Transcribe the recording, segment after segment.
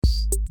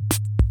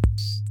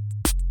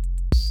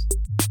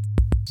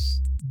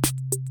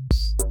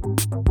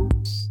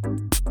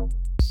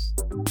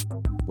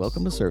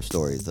Welcome to Surf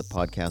Stories, the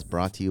podcast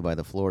brought to you by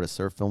the Florida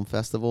Surf Film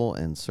Festival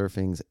and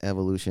Surfing's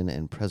Evolution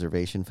and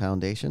Preservation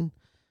Foundation.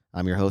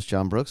 I'm your host,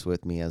 John Brooks.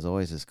 With me, as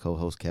always, is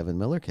co-host Kevin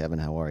Miller. Kevin,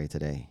 how are you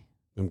today?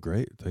 I'm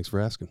great. Thanks for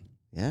asking.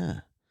 Yeah.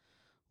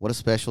 What a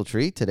special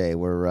treat today.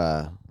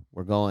 We're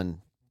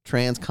going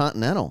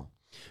transcontinental.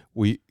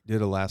 We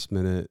did a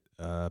last-minute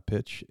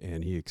pitch,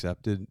 and he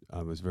accepted.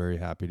 I was very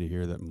happy to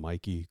hear that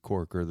Mikey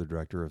Corker, the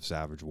director of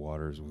Savage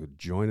Waters, would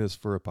join us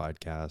for a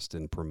podcast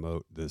and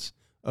promote this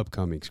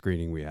upcoming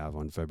screening we have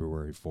on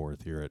February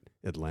 4th here at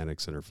Atlantic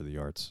Center for the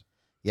Arts.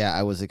 Yeah,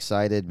 I was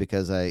excited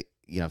because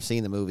I've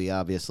seen the movie.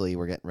 Obviously,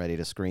 we're getting ready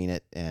to screen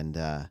it, and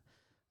I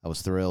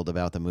was thrilled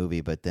about the movie.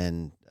 But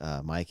then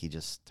Mikey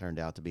just turned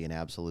out to be an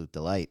absolute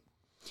delight.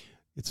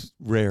 It's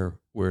rare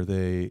where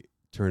they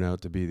turn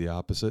out to be the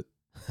opposite.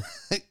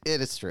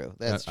 It is true.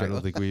 That's true. I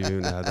don't think we've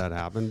even had that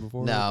happen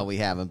before. No, we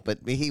haven't.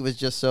 But he was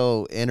just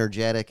so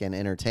energetic and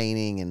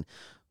entertaining and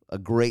a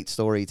great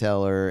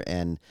storyteller.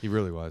 And he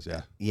really was,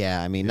 yeah.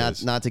 Yeah, I mean,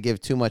 not to give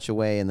too much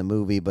away in the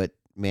movie, but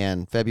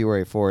man,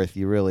 February 4th,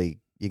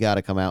 you got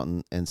to come out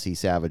and see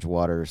Savage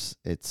Waters.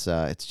 It's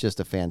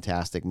just a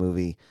fantastic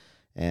movie.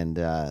 And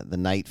the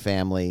Knight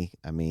family,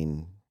 I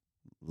mean,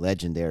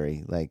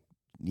 legendary, like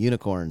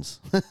unicorns.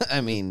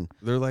 I mean,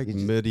 they're like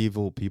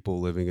medieval people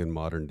living in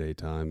modern day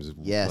times.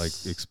 Yes.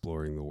 Like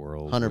exploring the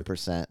world.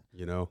 100%.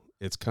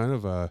 It's kind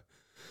of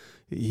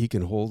he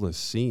can hold a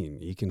scene.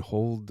 He can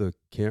hold the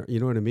camera. You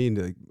know what I mean?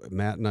 Like,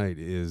 Matt Knight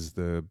is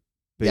the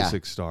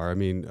basic star. I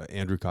mean,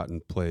 Andrew Cotton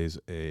plays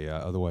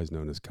otherwise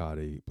known as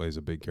Cotty, plays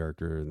a big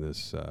character in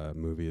this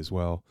movie as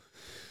well.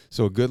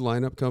 So a good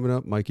lineup coming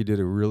up. Mikey did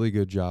a really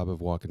good job of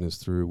walking us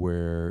through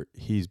where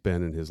he's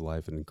been in his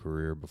life and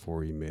career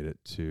before he made it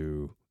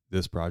to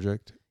this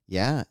project.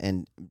 Yeah,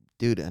 and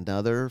dude,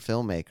 another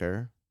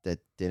filmmaker that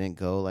didn't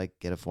go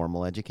get a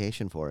formal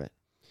education for it.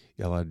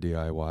 Yeah, a lot of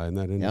DIY in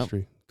that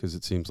industry because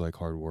it seems like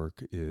hard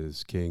work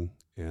is king,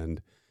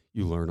 and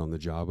you learn on the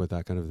job with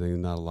that kind of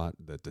thing. Not a lot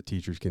that the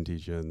teachers can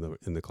teach you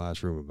in the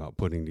classroom about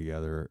putting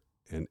together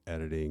and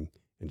editing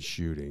and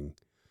shooting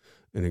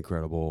an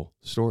incredible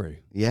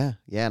story. Yeah,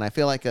 and I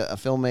feel like a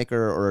filmmaker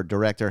or a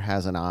director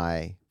has an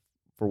eye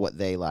for what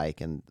they like,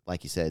 and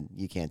like you said,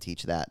 you can't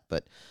teach that,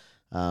 but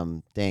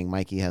dang,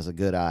 Mikey has a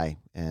good eye,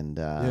 and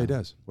yeah, he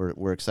does.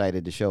 We're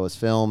excited to show his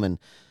film, and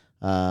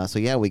so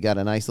yeah, we got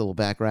a nice little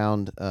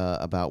background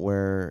about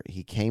where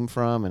he came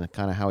from and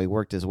kind of how he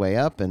worked his way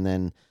up, and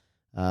then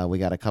we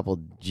got a couple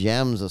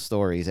gems of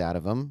stories out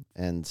of him,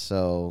 and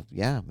so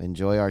yeah,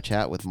 enjoy our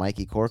chat with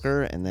Mikey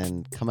Corker, and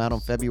then come out on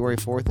February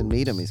 4th and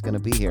meet him. He's going to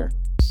be here.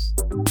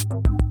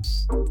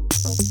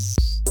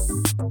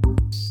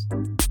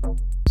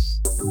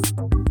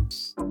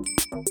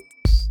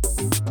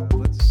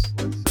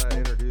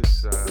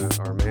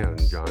 Our man,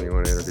 John, you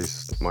want to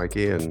introduce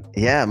Mikey? And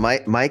yeah,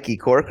 Mikey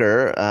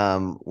Corker,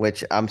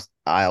 which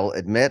I'll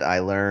admit I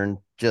learned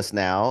just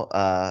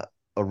now,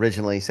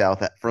 originally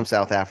from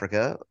South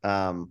Africa.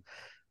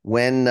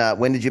 When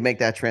did you make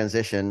that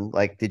transition?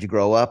 Like, did you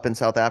grow up in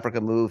South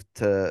Africa, move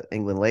to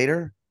England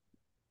later?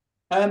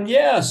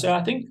 Yeah, so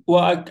I think,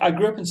 I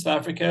grew up in South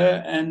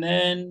Africa, and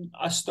then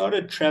I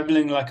started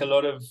traveling like a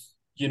lot of,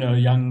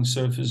 young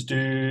surfers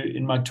do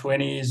in my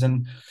 20s.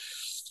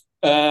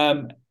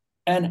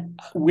 And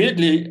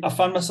weirdly, I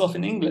found myself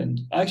in England.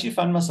 I actually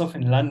found myself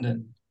in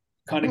London,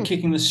 kind of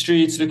kicking the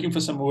streets, looking for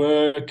some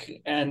work,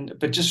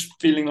 but just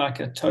feeling like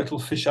a total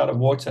fish out of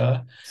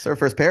water.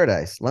 Surfer's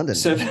paradise, London.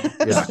 Literally.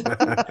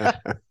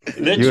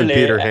 You and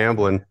Peter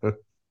Hamblin.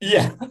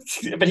 Yeah,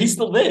 but he's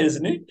still there,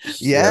 isn't he?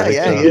 Yeah, he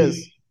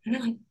is.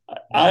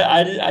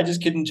 I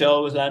just couldn't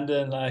gel with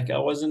London. Like, I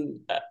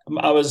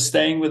was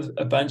staying with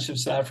a bunch of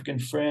South African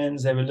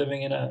friends. They were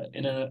living in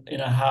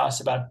a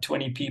house, about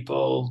 20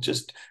 people,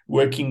 just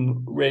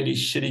working really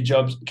shitty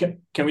jobs.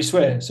 Can we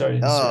swear? Sorry.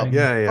 Oh,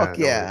 yeah. Fuck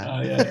yeah.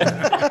 Oh,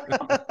 yeah.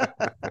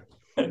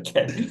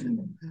 Okay.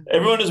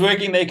 Everyone was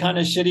working their kind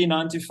of shitty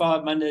 9 to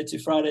 5, Monday to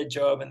Friday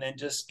job, and then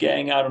just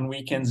getting out on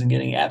weekends and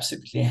getting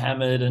absolutely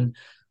hammered. And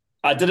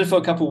I did it for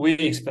a couple of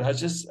weeks, but I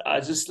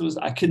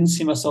couldn't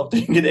see myself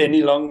doing it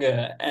any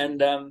longer.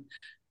 And I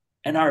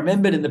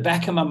remembered in the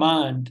back of my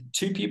mind,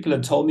 2 people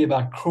had told me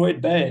about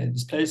Croyd Bay,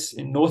 this place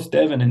in North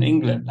Devon in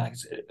England, like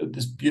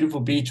this beautiful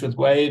beach with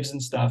waves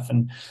and stuff.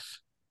 And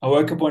I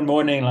woke up one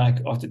morning, like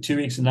after 2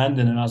 weeks in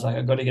London, and I was like,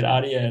 I got to get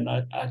out of here. And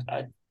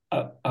I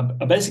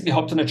basically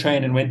hopped on a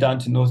train and went down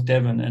to North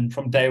Devon. And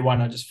from day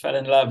one, I just fell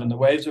in love, and the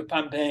waves were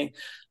pumping.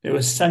 There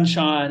was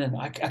sunshine, and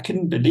I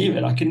couldn't believe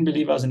it. I couldn't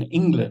believe I was in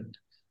England.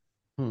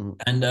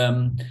 And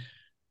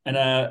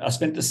I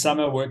spent the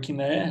summer working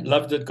there.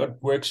 Loved it.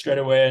 Got work straight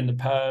away in the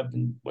pub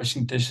and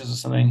washing dishes or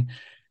something.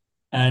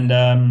 And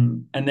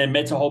then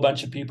met a whole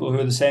bunch of people who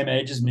were the same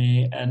age as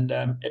me. And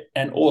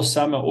all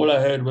summer, all I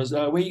heard was,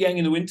 "Where are you going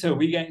in the winter?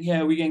 We're going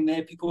here. We're going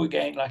there." People were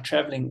going like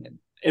traveling.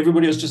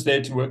 Everybody was just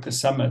there to work the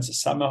summer. It's a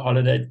summer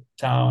holiday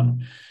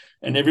town,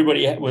 and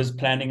everybody was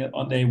planning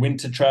on their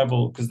winter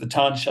travel because the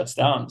town shuts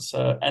down.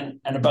 So and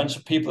a bunch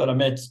of people that I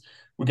met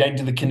were going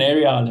to the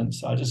Canary Islands.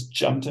 So I just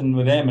jumped in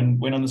with them and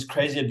went on this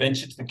crazy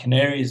adventure to the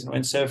Canaries and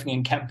went surfing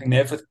and camping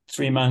there for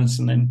 3 months,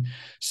 and then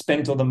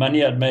spent all the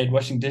money I'd made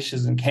washing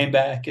dishes and came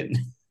back. And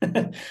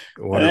and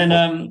then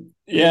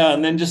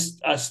and then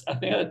I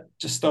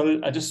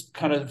just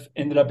kind of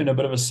ended up in a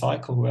bit of a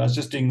cycle where I was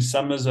just doing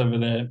summers over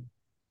there.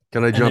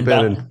 Can I jump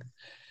in?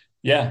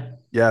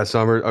 Yeah,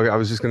 summer. Okay, I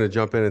was just going to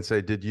jump in and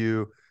say,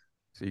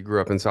 so you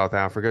grew up in South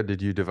Africa.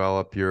 Did you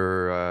develop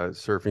your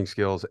surfing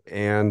skills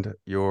and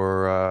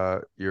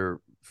your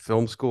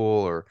film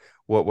school, or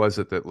what was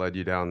it that led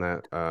you down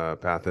that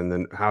path? And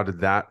then how did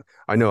that?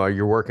 I know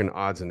you're working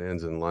odds and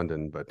ends in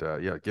London, but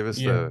give us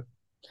So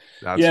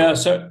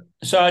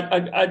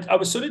I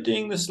was sort of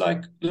doing this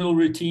like little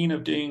routine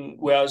of doing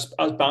where I was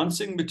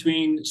bouncing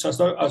between. So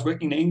I was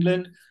working in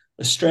England,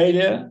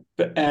 Australia,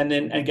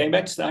 and going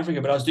back to South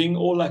Africa. But I was doing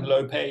all like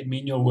low paid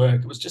menial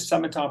work. It was just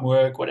summertime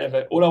work,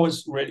 whatever. All I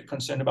was really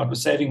concerned about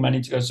was saving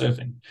money to go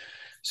surfing.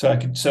 So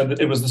that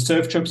it was the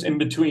surf trips in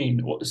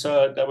between.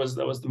 So that was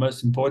the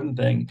most important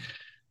thing.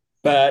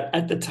 But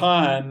at the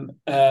time,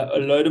 a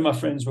load of my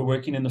friends were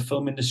working in the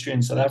film industry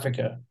in South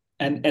Africa.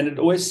 And it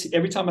always,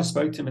 every time I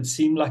spoke to them, it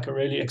seemed like a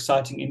really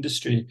exciting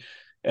industry.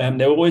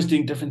 They were always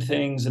doing different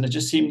things, and it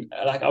just seemed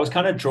like I was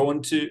kind of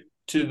drawn to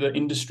the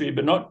industry,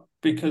 but not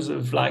because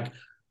of like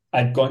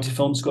I'd gone to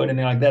film school or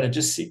anything like that.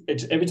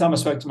 Every time I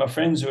spoke to my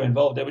friends who were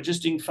involved, they were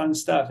just doing fun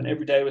stuff, and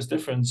every day was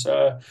different.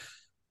 So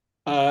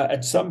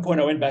at some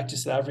point, I went back to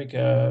South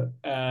Africa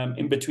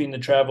in between the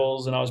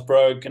travels, and I was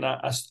broke, and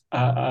I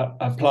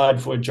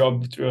applied for a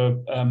job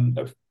through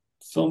a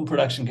film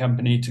production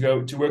company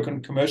to work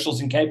on commercials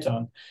in Cape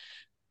Town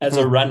as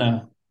a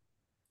runner.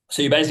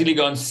 So you basically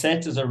go on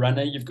set as a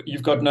runner.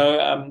 You've got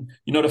no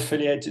you're not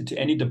affiliated to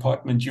any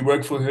department. You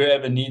work for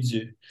whoever needs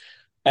you.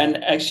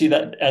 And actually,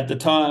 that at the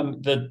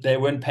time that they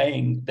weren't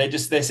paying, they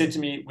said to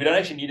me, "We don't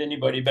actually need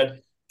anybody, but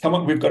come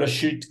on, we've got a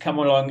shoot. Come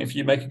along. If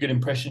you make a good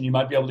impression, you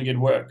might be able to get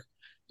work.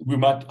 We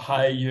might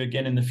hire you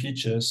again in the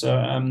future." So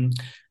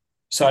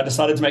I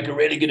decided to make a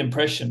really good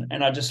impression,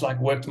 and I just like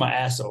worked my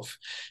ass off.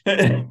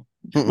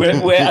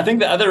 where I think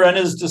the other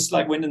runners just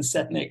like went and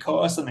sat in their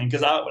car or something,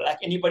 because I like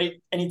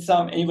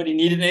anytime anybody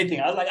needed anything,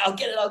 I was like, I'll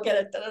get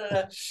it. Da, da,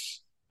 da.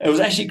 It was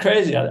actually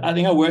crazy. I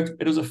think I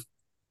worked. It was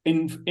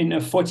in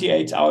a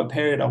 48-hour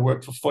period. I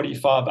worked for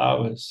 45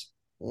 hours.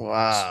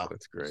 Wow,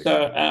 that's great.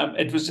 So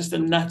it was just a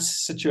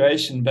nuts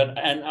situation,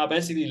 and I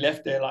basically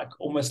left there like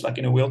almost like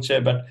in a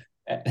wheelchair. But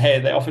hey,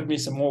 they offered me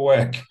some more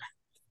work.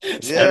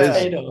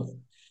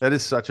 That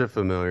is such a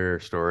familiar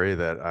story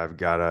that I've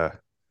got to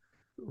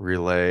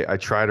relay. I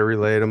try to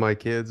relay to my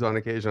kids on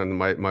occasion.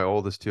 My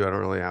oldest two, I don't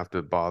really have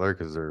to bother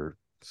because they're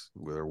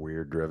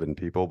weird driven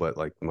people. But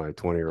like my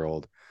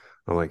 20-year-old,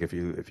 I'm like, if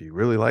you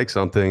really like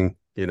something,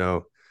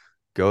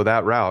 go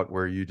that route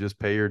where you just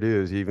pay your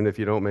dues, even if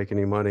you don't make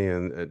any money.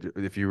 And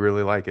if you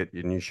really like it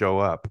and you show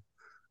up,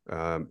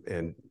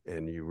 and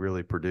you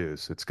really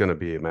produce, it's going to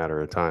be a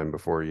matter of time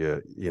before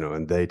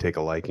and they take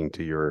a liking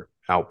to your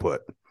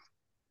output.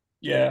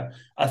 Yeah,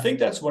 I think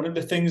that's one of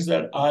the things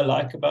that I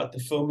like about the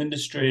film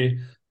industry.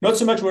 Not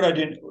so much what I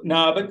do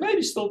now, but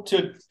maybe still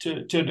to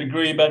a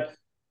degree. But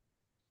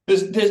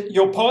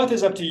your path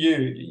is up to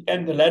you,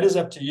 and the ladder's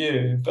up to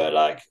you. But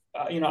like,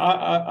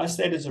 I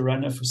stayed as a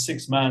runner for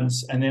 6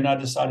 months, and then I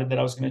decided that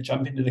I was going to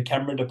jump into the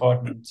camera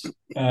department.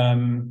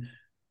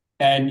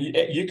 And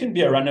you can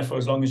be a runner for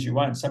as long as you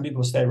want. Some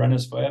people stay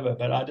runners forever,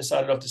 but I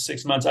decided after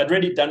 6 months, I'd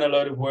already done a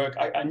load of work.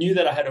 I knew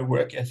that I had a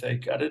work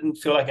ethic. I didn't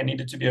feel like I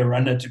needed to be a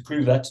runner to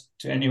prove that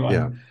to anyone.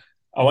 Yeah.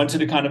 I wanted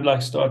to kind of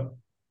like start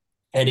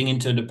heading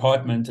into a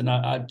department, and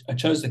I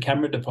chose the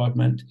camera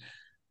department.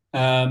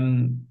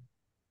 And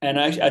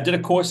I did a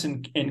course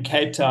in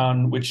Cape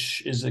Town,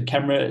 which is a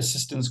camera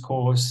assistance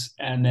course.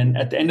 And then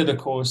at the end of the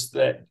course,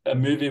 a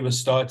movie was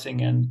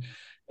starting, and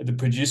the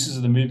producers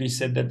of the movie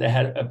said that they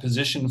had a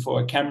position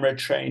for a camera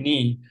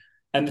trainee.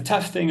 And the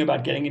tough thing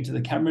about getting into the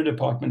camera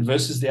department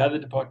versus the other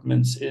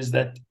departments is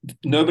that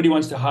nobody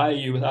wants to hire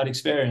you without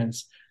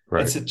experience.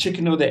 Right. It's a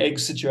chicken or the egg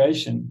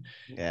situation.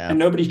 Yeah. And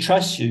nobody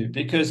trusts you,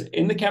 because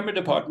in the camera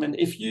department,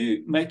 if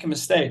you make a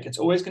mistake, it's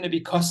always going to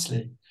be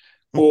costly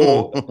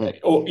or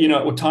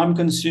time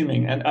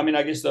consuming. And I mean,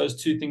 I guess those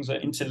two things are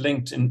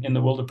interlinked in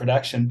the world of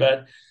production.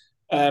 But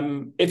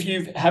if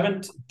you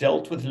haven't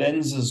dealt with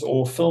lenses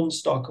or film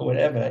stock or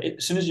whatever,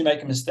 as soon as you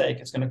make a mistake,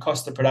 it's going to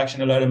cost the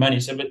production a load of money.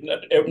 So, but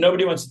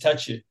nobody wants to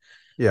touch you.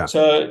 Yeah.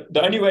 So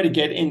the only way to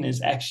get in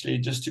is actually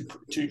just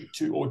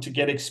to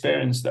get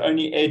experience. The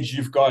only edge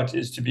you've got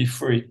is to be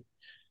free,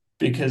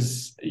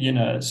 because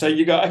So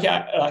you go, okay,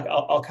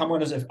 I'll come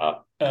on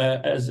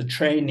as a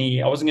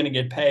trainee. I wasn't going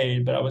to get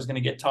paid, but I was going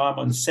to get time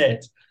on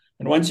set.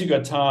 And once you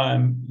got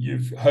time,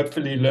 you've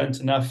hopefully learned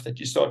enough that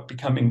you start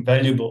becoming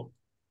valuable.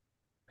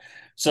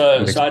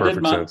 So I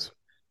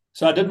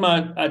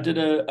did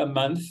a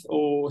month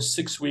or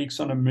 6 weeks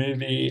on a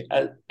movie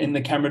in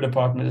the camera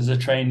department as a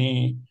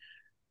trainee,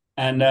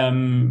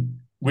 and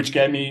which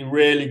gave me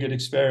really good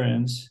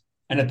experience.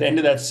 And at the end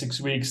of that 6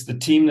 weeks, the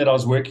team that I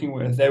was working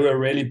with, they were a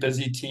really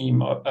busy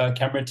team,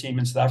 camera team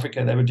in South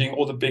Africa. They were doing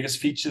all the biggest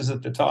features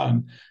at the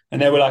time.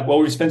 And they were like, well,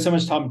 we spent so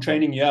much time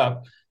training you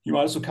up. You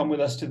might as well come with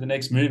us to the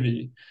next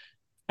movie.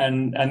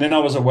 And then I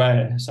was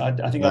away. So I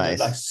think I did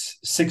like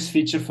 6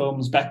 feature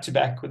films back to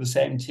back with the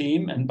same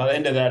team. And by the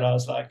end of that, I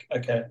was like,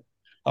 okay,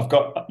 I've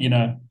got,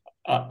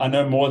 I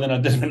know more than I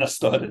did when I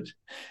started.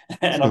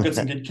 And I've got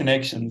some good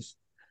connections.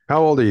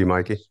 How old are you,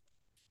 Mikey?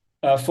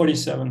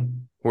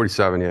 47.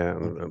 47, yeah.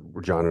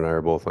 John and I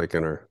are both like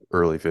in our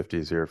early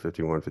 50s here,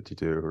 51,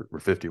 52, or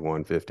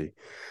 51, 50.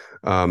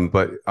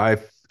 But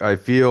I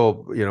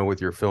feel,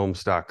 with your film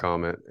stock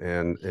comment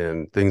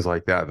and things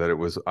like that it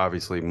was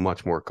obviously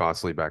much more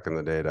costly back in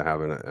the day to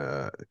have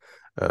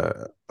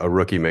a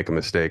rookie make a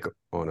mistake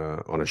on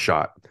a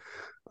shot,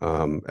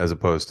 as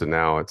opposed to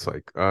now it's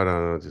like, I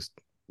don't know, just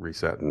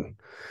reset and,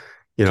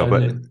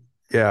 Totally. but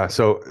yeah.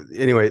 So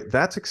anyway,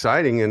 that's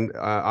exciting. And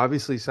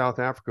obviously South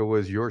Africa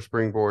was your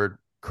springboard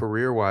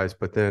career-wise,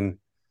 but then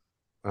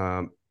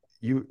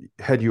you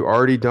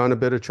already done a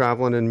bit of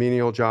traveling and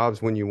menial jobs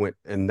when you went,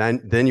 and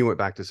then you went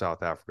back to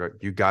South Africa.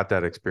 You got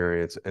that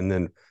experience, and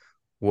then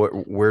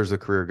where's the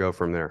career go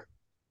from there?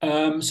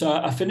 So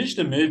I finished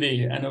a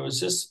movie, and it was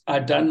just,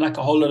 I'd done like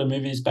a whole lot of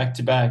movies back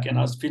to back, and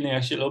I was feeling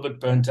actually a little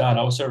bit burnt out.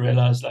 I also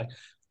realized like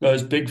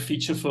those big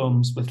feature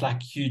films with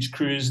like huge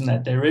crews and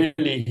that, they're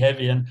really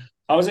heavy. And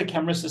I was a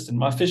camera assistant.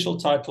 My official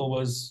title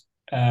was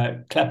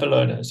clapper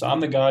loader. So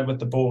I'm the guy with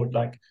the board,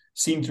 like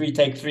scene 3,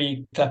 take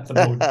 3, clap the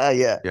board.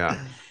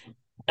 Yeah.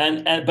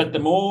 But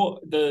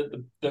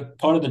the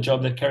part of the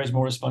job that carries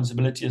more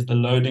responsibility is the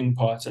loading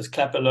part. So it's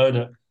clapper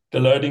loader. The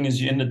loading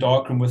is you in the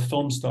darkroom with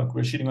film stock.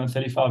 We're shooting on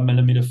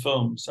 35mm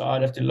film. So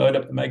I'd have to load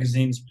up the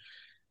magazines,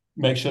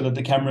 make sure that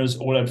the cameras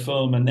all had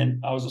film. And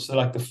then I was also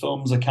like the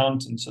film's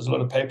accountant. So there's a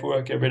lot of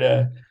paperwork every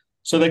day.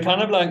 So they're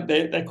kind of like,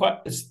 they're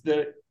quite,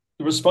 the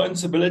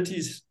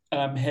responsibilities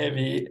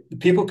heavy.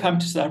 People come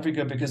to South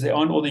Africa because there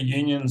aren't all the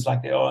unions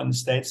like there are in the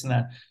States and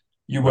that.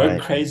 You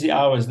work crazy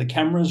hours. The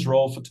cameras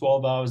roll for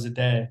 12 hours a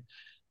day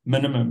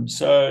minimum.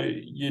 So,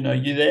 you're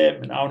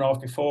there an hour and a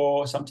half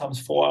before, sometimes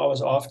 4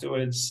 hours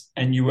afterwards,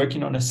 and you're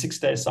working on a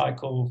 6-day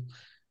cycle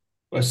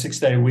or a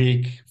 6-day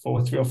week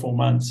for 3 or 4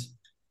 months.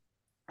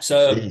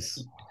 So, Jeez.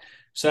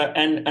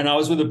 and I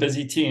was with a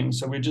busy team.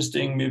 So we're just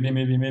doing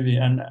movie.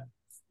 And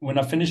when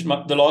I finished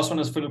the last one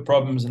was full of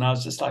problems, and I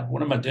was just like,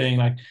 what am I doing?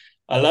 Like,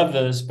 I love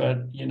this, but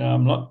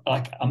I'm not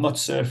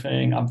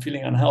surfing. I'm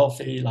feeling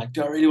unhealthy. Like,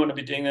 do I really want to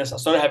be doing this? I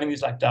started having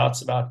these like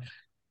doubts about,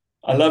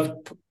 I love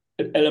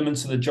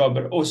elements of the job,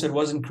 but also it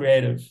wasn't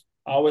creative.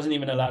 I wasn't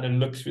even allowed to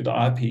look through the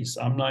eyepiece.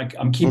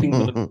 I'm keeping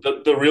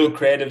the real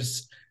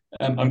creatives.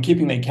 I'm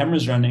keeping their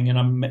cameras running, and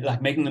I'm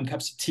like making them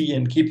cups of tea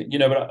and keeping,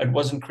 but it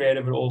wasn't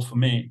creative at all for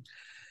me.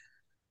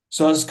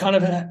 So I was kind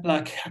of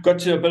like, I got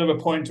to a bit of a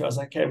point where I was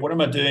like, okay, what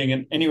am I doing?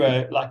 And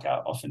anyway, like I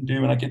often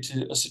do when I get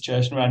to a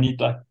situation where I need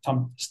like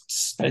time,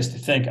 space to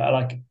think,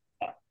 I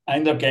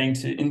ended up going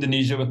to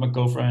Indonesia with my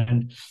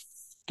girlfriend,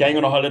 going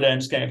on a holiday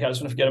and just going, okay, I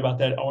just want to forget about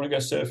that. I want to go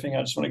surfing.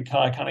 I just want to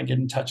kind of get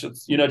in touch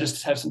with,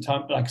 just have some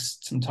time, like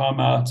some time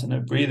out and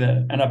a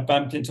breather. And I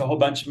bumped into a whole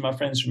bunch of my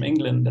friends from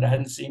England that I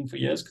hadn't seen for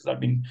years because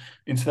I'd been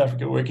in South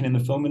Africa working in the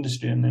film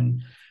industry, and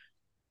then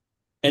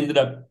ended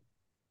up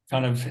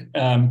kind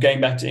of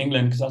going back to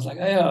England because I was like,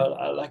 hey,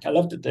 I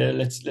loved it there.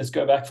 Let's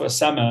go back for a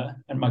summer.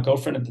 And my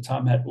girlfriend at the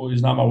time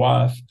who's now my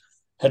wife,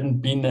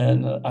 hadn't been there,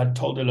 and I'd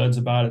told her loads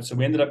about it. So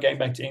we ended up going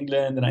back to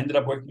England, and I ended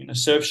up working in a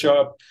surf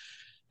shop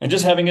and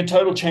just having a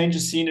total change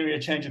of scenery, a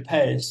change of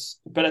pace.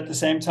 But at the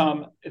same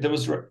time, there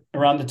was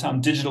around the time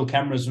digital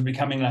cameras were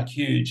becoming like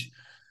huge.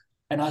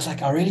 And I was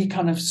like, I really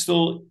kind of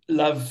still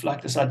love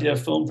like this idea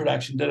of film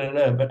production,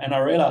 and I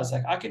realized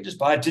like I can just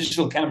buy a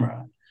digital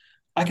camera.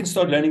 I can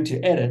start learning to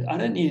edit. I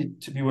don't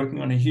need to be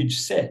working on a huge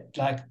set.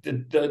 Like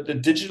the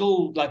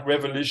digital like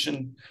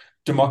revolution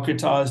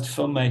democratized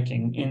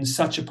filmmaking in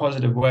such a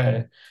positive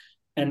way.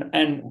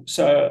 And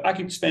so I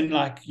could spend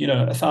like,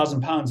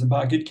 £1,000 and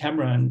buy a good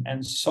camera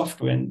and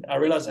software. And I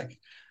realized like,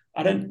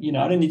 I don't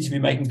need to be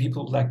making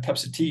people like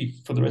cups of tea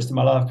for the rest of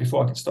my life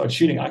before I can start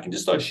shooting. I can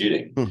just start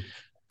shooting. So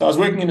I was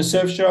working in a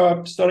surf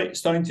shop,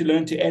 starting to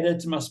learn to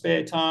edit in my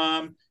spare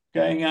time,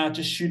 going out,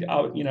 just shoot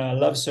out. I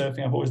love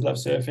surfing. I've always loved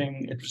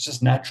surfing. It was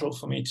just natural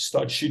for me to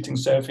start shooting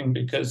surfing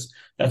because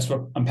that's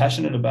what I'm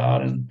passionate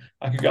about. And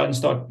I could go out and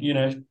start,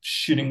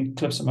 shooting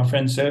clips of my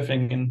friends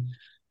surfing and,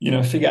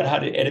 figure out how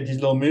to edit these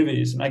little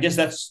movies. And I guess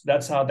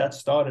that's how that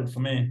started for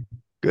me.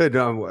 Good.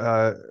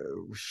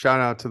 Shout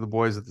out to the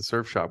boys at the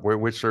surf shop.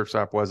 Which surf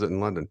shop was it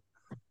in London?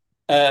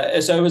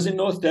 So it was in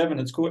North Devon.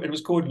 It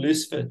was called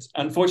Loosefit.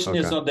 Unfortunately,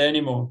 It's not there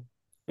anymore.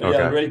 But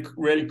yeah, really,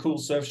 really cool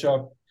surf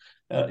shop.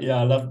 I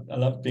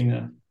love being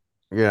there.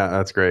 Yeah,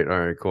 that's great. All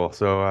right, cool.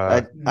 So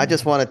I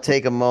just want to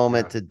take a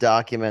moment to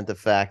document the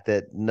fact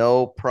that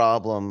no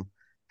problem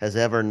has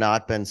ever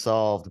not been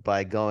solved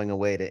by going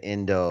away to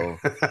Indo.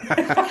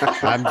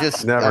 I'm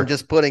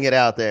just putting it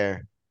out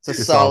there. It's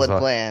a solid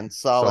plan.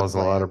 Solves a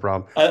lot of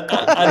problems.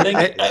 I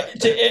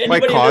think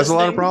might cause a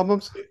lot of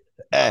problems.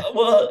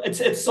 Well,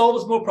 it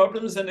solves more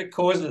problems than it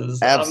causes.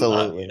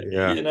 Absolutely.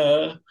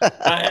 Yeah.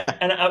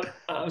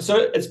 So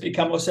it's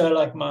become also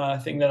like my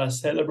thing that I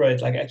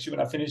celebrate. Like actually,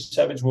 when I finished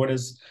Savage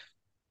Waters,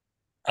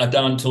 I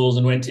downed tools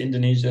and went to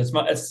Indonesia.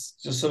 It's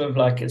just sort of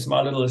like it's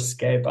my little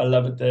escape. I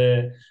love it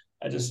there.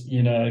 I just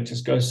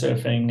just go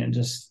surfing and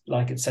just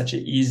like it's such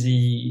an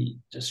easy,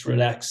 just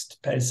relaxed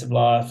pace of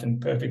life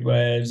and perfect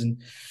waves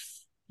and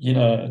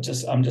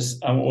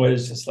I'm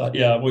always just like,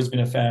 yeah, I've always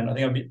been a fan. I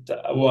think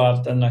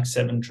I've done like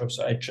 7 trips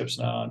or 8 trips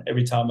now, and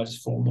every time I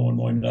just fall more and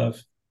more in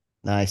love.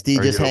 Nice. Do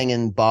you just hang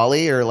in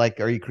Bali, or like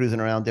are you cruising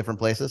around different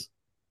places?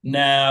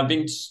 Now,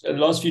 the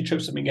last few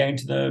trips I've been going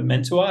to the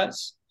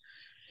Mentawais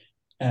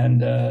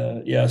and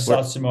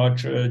South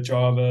Sumatra,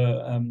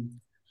 Java.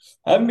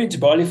 I haven't been to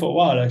Bali for a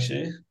while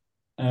actually.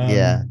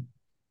 Yeah.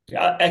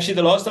 Actually,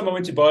 the last time I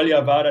went to Bali,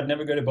 I vowed I'd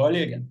never go to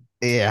Bali again.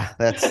 Yeah,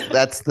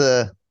 that's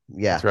the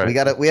yeah. That's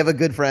right. We have a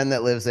good friend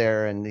that lives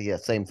there, and yeah,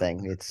 same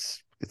thing.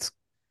 It's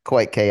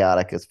quite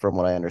chaotic, as from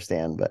what I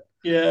understand. But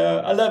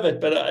yeah, I love it,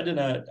 but I don't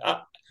know.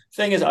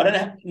 Thing is, I don't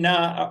have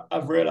now.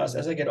 I've realized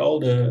as I get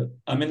older,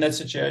 I'm in that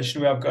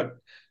situation where I've got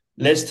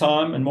less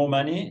time and more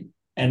money.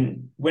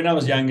 And when I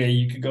was younger,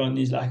 you could go on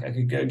these like I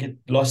could go get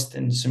lost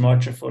in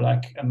Sumatra for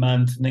like a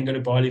month and then go to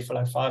Bali for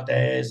like 5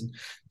 days. And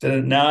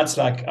then now it's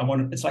like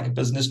it's like a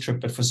business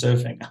trip but for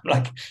surfing. I'm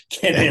like,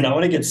 get in, I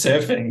want to get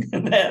surfing.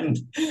 And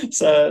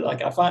so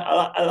like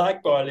I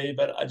like Bali,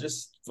 but I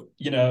just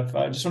if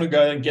I just want to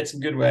go and get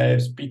some good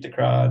waves, beat the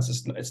crowds,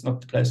 it's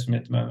not the place for me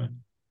at the moment.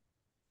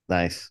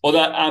 nice. Although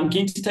I'm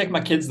keen to take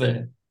my kids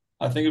there.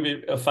 I think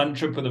it'd be a fun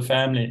trip with a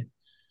family.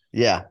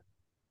 Yeah,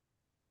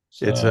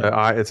 So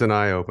It's an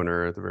eye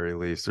opener at the very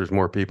least. There's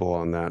more people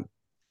on that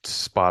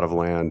spot of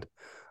land,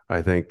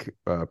 I think,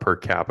 per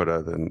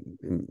capita than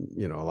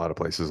a lot of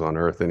places on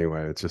Earth.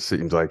 Anyway, it just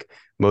seems like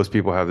most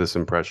people have this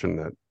impression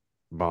that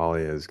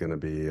Bali is going to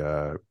be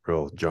a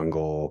real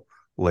jungle,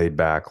 laid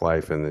back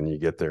life, and then you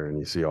get there and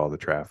you see all the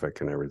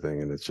traffic and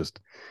everything, and it's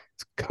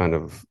kind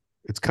of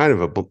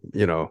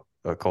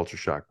a culture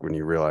shock when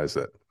you realize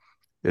that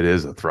it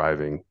is a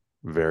thriving,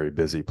 very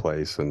busy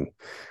place, and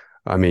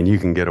I mean you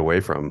can get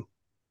away from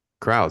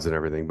crowds and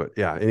everything. But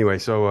yeah, anyway,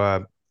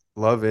 so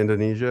love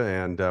Indonesia,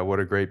 and what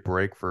a great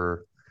break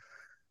for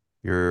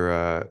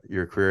your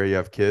career. You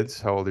have kids.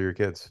 How old are your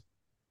kids?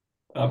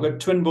 I've got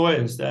twin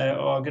boys. They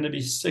are going to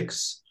be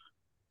 6.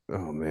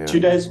 Oh 2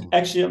 days, man.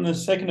 actually, on the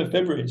 2nd of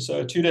February.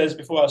 So 2 days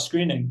before our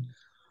screening.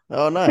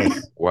 oh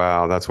nice.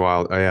 Wow, that's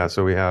wild. Oh, yeah,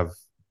 so I have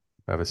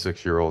a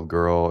 6-year-old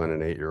girl and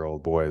an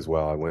 8-year-old boy as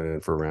well. I went in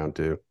for round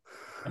 2.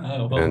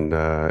 Oh well, And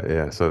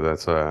yeah, so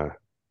that's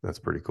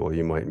pretty cool.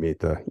 You might meet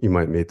them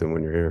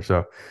when you're here.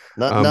 So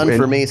None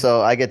for me, and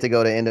so I get to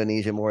go to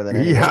Indonesia more than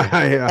anybody.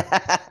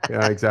 yeah,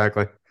 yeah,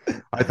 exactly.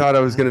 I thought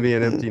I was going to be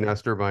an empty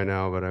nester by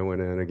now, but I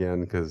went in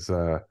again because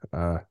I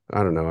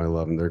don't know. I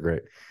love them. They're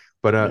great.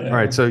 But all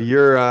right, yeah. so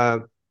you're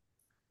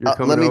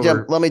coming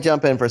over. Let me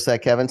jump in for a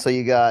sec, Kevin. So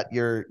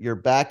you're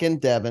back in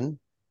Devon.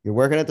 You're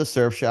working at the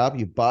surf shop.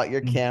 You bought your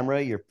camera.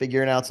 You're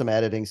figuring out some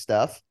editing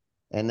stuff.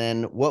 And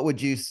then what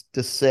would you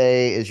just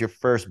say is your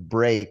first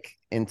break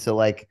into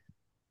like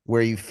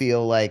where you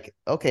feel like,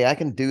 okay, I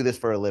can do this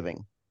for a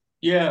living?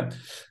 Yeah.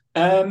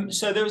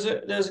 So there was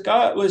a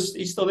guy,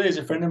 he's still there, he's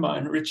a friend of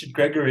mine, Richard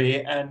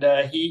Gregory, and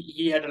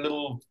he had a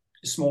little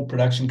small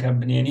production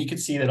company, and he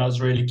could see that I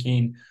was really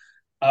keen.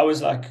 I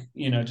was like,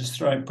 just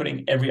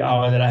putting every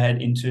hour that I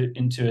had into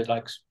it,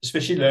 like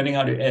especially learning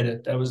how to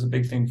edit. That was a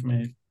big thing for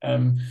me.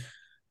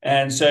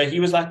 And so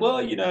he was like,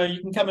 well, you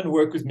can come and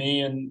work with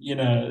me. And,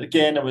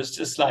 again, it was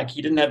just like,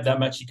 he didn't have that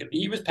much.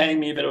 He was paying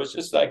me, but it was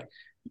just like,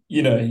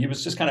 he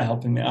was just kind of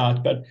helping me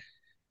out. But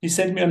he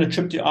sent me on a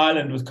trip to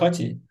Ireland with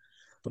Cotty.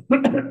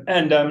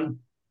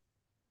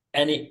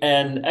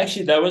 And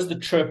actually that was the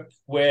trip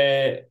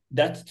where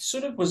that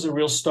sort of was a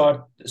real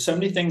start. So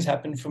many things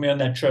happened for me on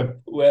that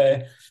trip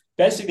where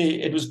basically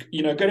it was, go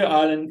to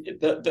Ireland.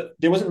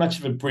 There wasn't much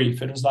of a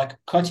brief. It was like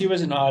Cotty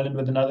was in Ireland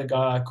with another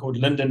guy called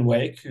Lyndon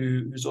Wake,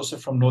 who's also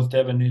from North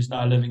Devon, who's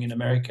now living in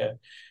America.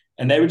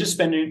 And they were just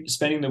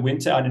spending the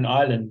winter out in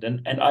Ireland.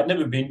 And I'd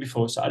never been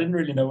before, so I didn't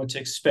really know what to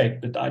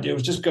expect. But the idea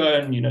was just go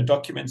and,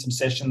 document some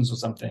sessions or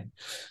something.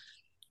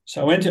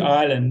 So I went to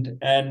Ireland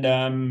and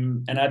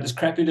I had this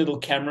crappy little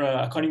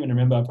camera. I can't even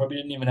remember. I probably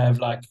didn't even have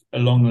like a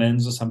long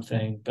lens or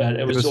something, but it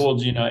Give was us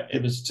all,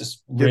 it was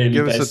just really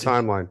give us a basic.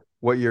 timeline.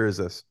 What year is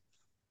this?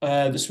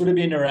 This would have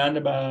been around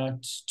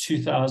about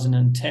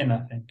 2010, I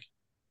think.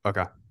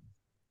 Okay.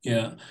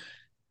 Yeah.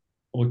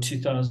 Or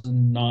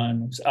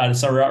 2009.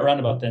 So around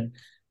about then.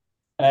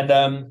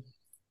 And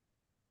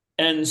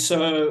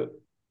so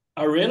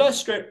I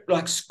realized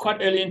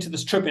quite early into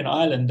this trip in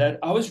Ireland that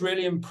I was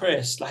really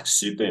impressed, like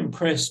super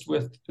impressed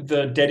with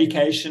the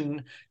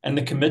dedication and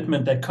the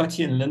commitment that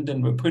Cotty and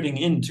Lyndon were putting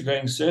into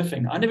going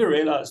surfing. I never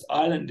realized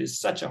Ireland is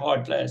such a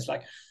hard place.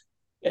 Like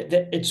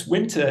it's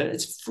winter,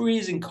 it's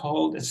freezing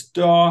cold, it's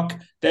dark.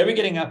 They were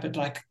getting up at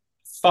like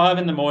 5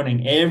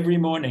 a.m. every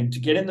morning to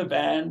get in the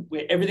van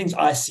where everything's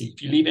icy.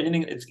 If you leave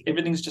anything,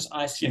 everything's just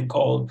icy and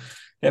cold.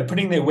 They're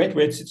putting their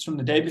wetsuits from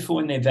the day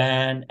before in their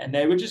van, and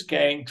they were just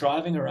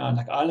driving around.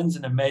 Like, Ireland's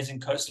an amazing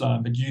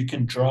coastline, but you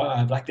can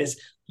drive. Like,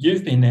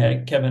 you've been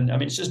there, Kevin. I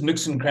mean, it's just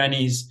nooks and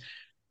crannies,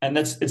 and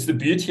it's the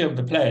beauty of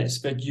the place.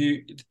 But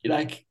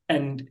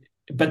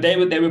but they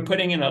were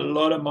putting in a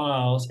lot of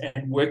miles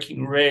and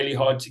working really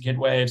hard to get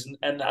waves.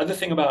 And the other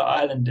thing about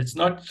Ireland, it's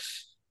not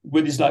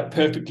with these like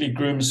perfectly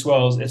groomed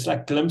swells. It's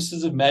like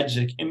glimpses of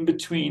magic in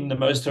between the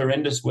most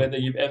horrendous weather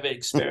you've ever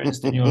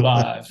experienced in your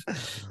life.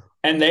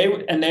 And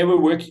they were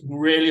working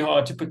really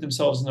hard to put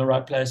themselves in the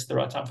right place at the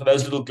right time for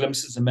those little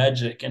glimpses of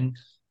magic. And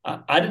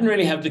I didn't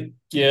really have the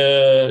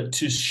gear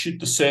to shoot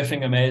the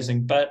surfing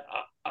amazing, but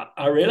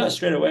I realized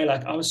straight away,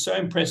 like, I was so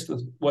impressed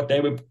with what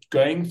they were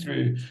going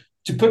through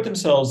to put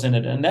themselves in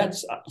it. And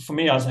that's, for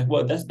me, I was like,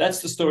 well,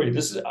 that's the story.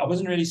 I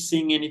wasn't really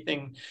seeing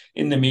anything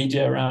in the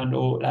media around,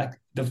 or like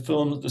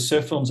the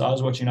surf films I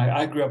was watching. Like,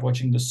 I grew up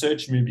watching the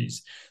search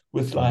movies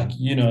with, like,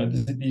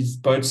 these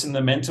boats in the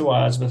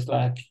Mentawais with,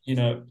 like,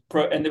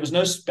 and there was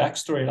no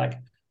backstory, like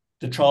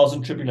the trials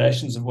and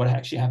tribulations of what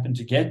actually happened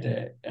to get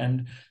there.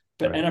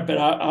 But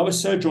I was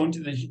so drawn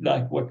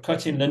to what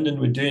Cotty and Lyndon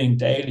were doing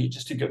daily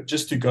just to go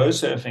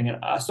surfing.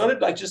 And I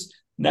started like just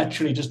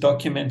naturally just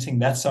documenting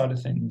that side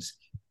of things.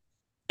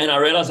 And I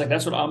realized, like,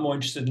 that's what I'm more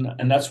interested in,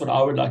 and that's what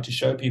I would like to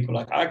show people.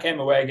 Like, I came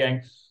away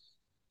going,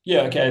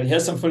 yeah, okay,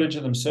 here's some footage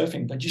of them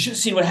surfing, but you should have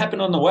seen what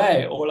happened on the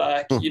way, or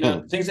like,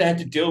 things they had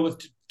to deal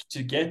with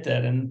to get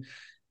that. And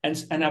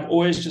I've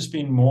always just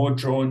been more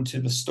drawn to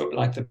the story,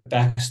 like the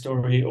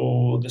backstory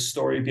or the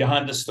story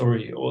behind the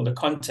story or the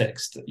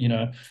context.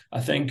 I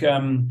think,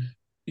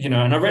 and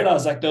I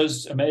realized, like,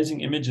 those amazing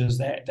images,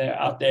 they're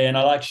out there, and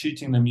I like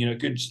shooting them,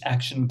 good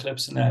action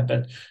clips and that,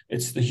 but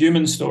it's the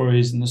human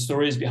stories and the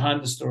stories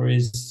behind the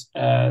stories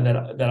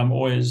that I'm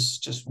always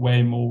just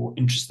way more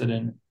interested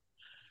in.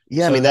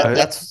 Yeah, so I mean,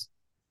 that's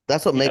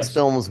what makes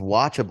films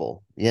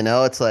watchable.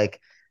 It's like,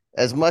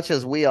 as much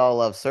as we all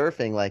love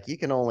surfing, like, you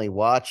can only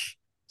watch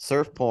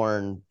surf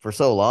porn for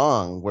so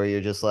long, where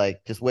you're just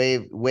like,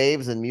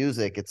 waves and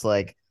music. It's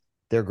like,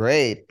 they're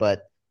great,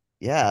 but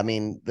yeah, I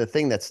mean, the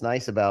thing that's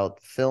nice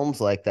about films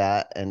like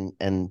that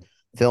and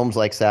films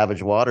like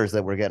Savage Waters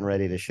that we're getting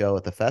ready to show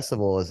at the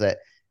festival is that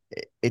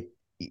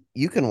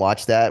you can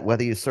watch that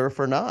whether you surf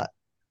or not,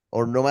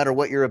 or no matter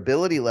what your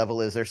ability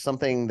level is. There's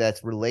something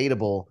that's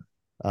relatable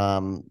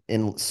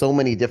in so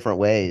many different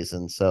ways.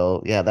 And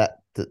so, yeah, that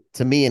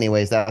to me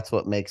anyways, that's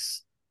what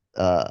makes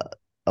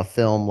a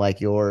film like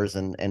yours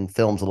and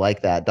films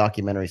like that,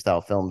 documentary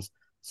style films,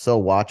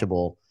 so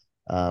watchable,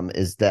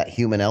 is that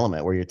human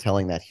element where you're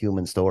telling that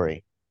human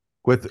story.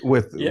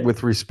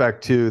 With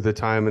respect to the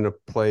time and a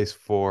place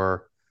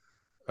for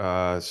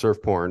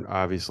surf porn,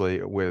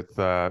 obviously, with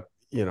a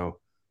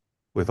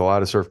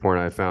lot of surf porn,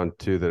 I found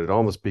too that it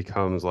almost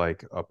becomes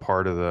like a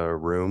part of the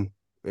room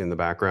in the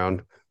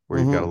background, where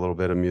you've got a little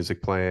bit of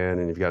music playing,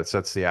 and it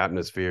sets the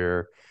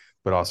atmosphere.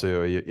 But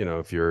also,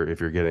 if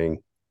you're getting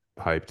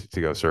hyped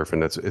to go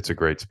surfing, it's a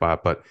great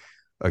spot. But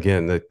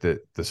again, the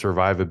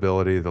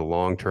survivability, the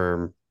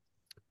long-term,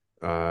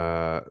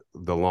 the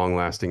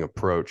long-lasting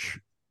approach,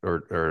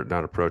 or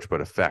not approach,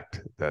 but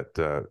effect that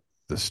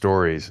the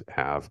stories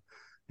have,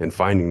 and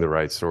finding the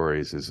right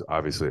stories is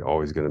obviously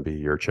always going to be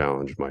your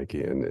challenge,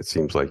 Mikey. And it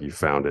seems like you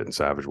found it in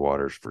Savage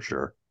Waters for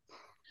sure.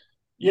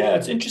 Yeah,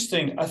 it's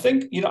interesting. I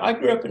think, I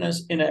grew up in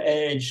an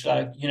age,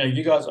 like,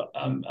 you guys,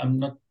 I'm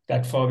not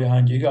that far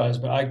behind you guys,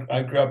 but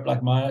I grew up,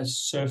 like, my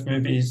surf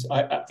movies.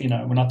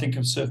 When I think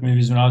of surf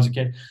movies when I was a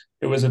kid,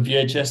 it was a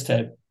VHS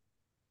tape.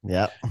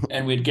 Yeah.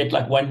 And we'd get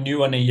like one new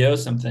one a year or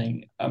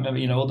something. I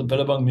remember, all the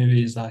Billabong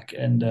movies, like,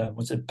 and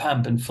what's it,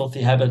 Pump and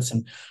Filthy Habits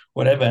and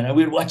whatever. And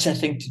we'd watch that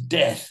thing to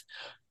death.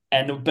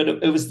 But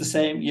it was the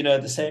same,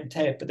 the same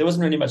tape, but there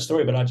wasn't really much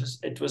story, but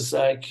it was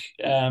like,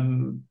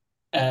 and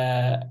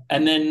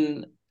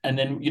then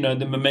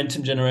the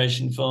Momentum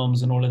Generation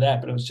films and all of that,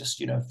 but it was just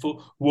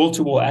full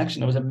wall-to-wall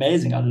action. It was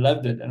amazing. I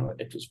loved it, and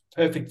it was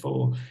perfect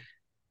for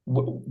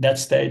that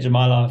stage of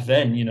my life.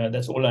 Then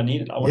that's all I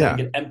needed. I wanted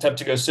to get amped up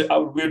to go surf.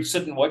 We would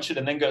sit and watch it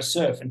and then go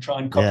surf and try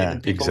and copy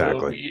the people.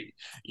 Exactly.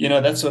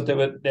 That's what they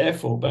were there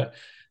for. But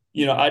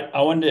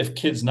I wonder if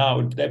kids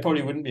now, they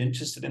probably wouldn't be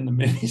interested in the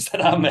movies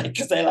that I make,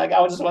 because they like,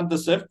 I just want the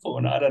surf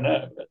porn. I don't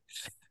know. But,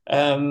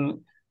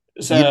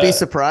 so you'd be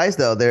surprised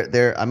though.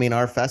 I mean,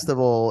 our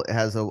festival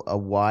has a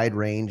wide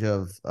range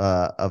of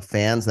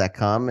fans that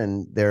come,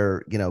 and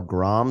they're,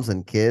 groms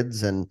and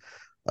kids and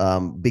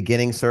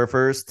beginning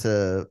surfers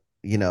to,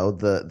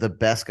 the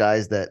best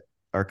guys that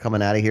are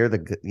coming out of here, the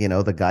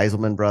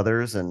Geiselman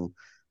brothers and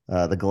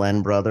the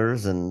Glenn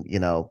brothers, and,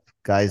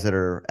 guys that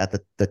are at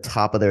the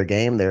top of their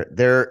game.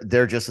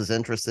 They're just as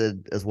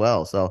interested as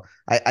well. So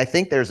I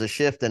think there's a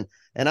shift, and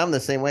I'm the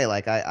same way.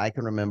 Like, I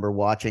can remember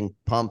watching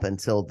Pump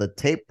until the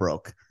tape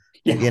broke.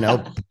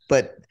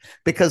 But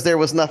because there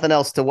was nothing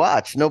else to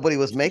watch, nobody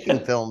was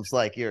making films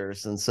like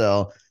yours. And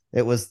so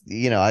it was,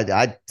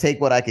 I'd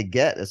take what I could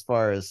get as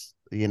far as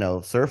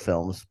surf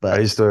films. I But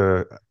used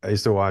to I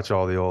used to watch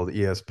all the old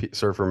ESP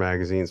surfer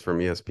magazines from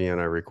ESPN.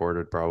 I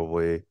recorded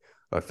probably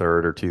a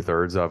third or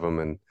two-thirds of them,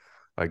 and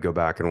I'd go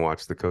back and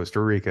watch the Costa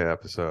Rica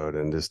episode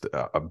and just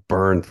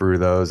burn through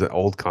those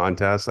old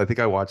contests. I think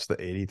I watched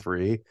the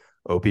 '83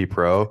 OP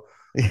Pro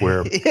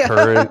where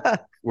Curran yeah.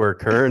 where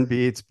Curran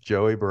beats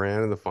Joey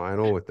Baran in the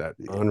final with that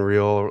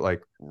unreal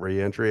like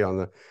re-entry on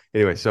the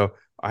anyway. So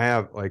I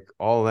have like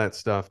all that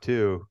stuff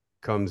too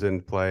comes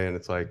into play, and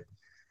it's like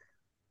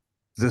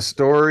the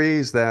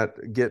stories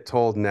that get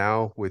told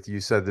now with you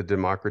said the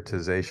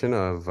democratization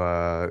of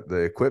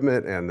the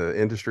equipment and the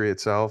industry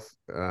itself,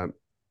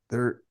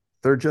 they're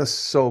they're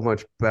just so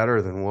much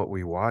better than what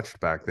we watched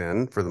back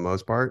then for the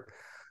most part,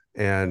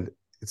 and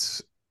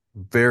it's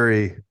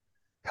very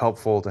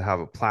helpful to have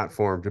a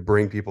platform to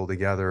bring people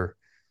together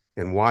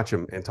and watch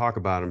them and talk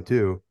about them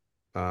too,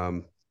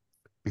 um,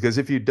 because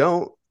if you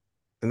don't,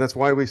 and that's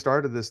why we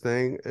started this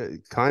thing,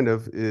 kind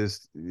of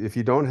is if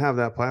you don't have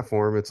that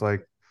platform, it's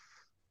like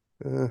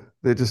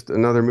they just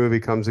another movie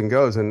comes and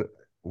goes, and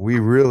we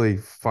really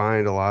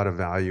find a lot of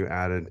value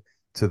added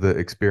to the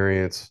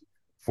experience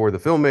for the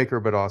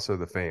filmmaker, but also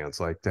the fans.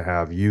 Like to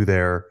have you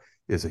there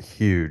is a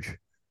huge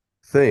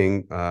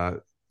thing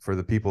for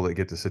the people that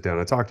get to sit down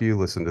and talk to you,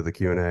 listen to the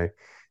Q&A,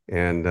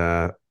 and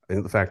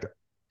the fact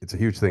it's a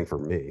huge thing for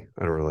me.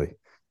 I don't really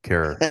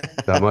care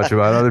that much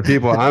about other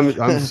people.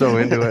 I'm so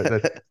into it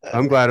that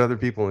I'm glad other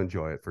people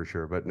enjoy it for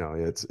sure. But no,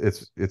 it's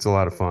a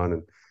lot of fun,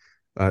 and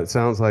it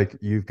sounds like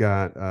you've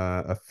got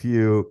a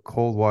few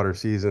cold water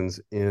seasons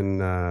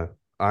in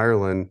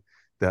Ireland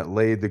that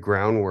laid the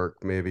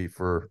groundwork maybe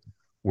for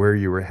where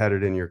you were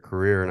headed in your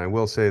career. And I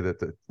will say that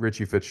the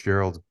Richie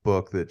Fitzgerald's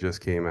book that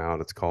just came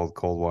out, it's called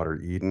Cold Water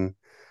Eden,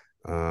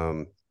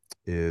 um,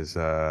 is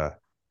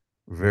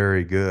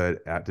very good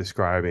at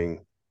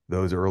describing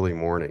those early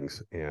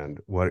mornings and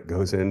what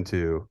goes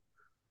into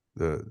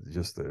the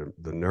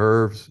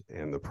nerves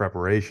and the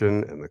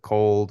preparation and the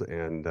cold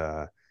and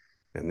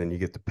then you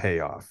get the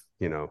payoff,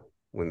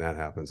 when that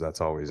happens. That's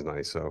always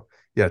nice. So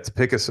yeah, to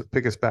pick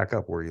us back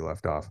up where you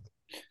left off.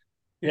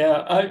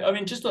 Yeah, I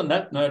mean, just on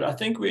that note, I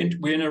think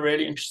we're in a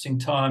really interesting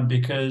time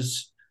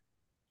because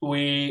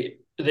the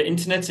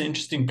internet's an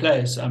interesting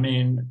place. I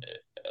mean,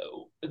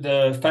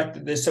 the fact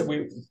that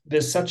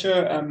there's such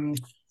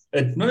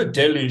not a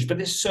deluge, but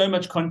there's so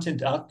much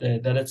content out there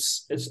that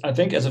it's I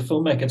think as a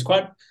filmmaker, it's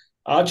quite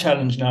our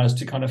challenge now is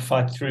to kind of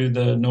fight through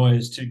the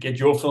noise to get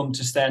your film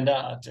to stand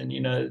out. And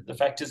the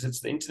fact is, it's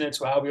the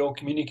internet's how we all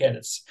communicate.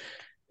 It's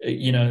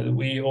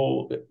we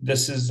all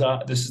this is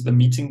the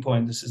meeting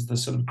point. This is the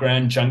sort of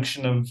grand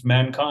junction of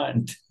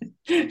mankind.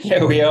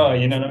 Here we are.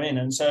 You know what I mean?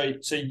 And so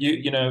as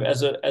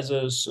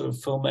a sort of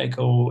filmmaker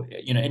or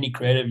any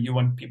creative, you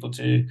want people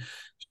to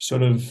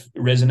sort of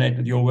resonate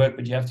with your work,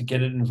 but you have to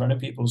get it in front of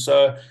people.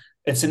 So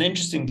it's an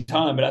interesting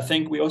time. But I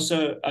think we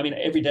also, I mean,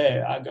 every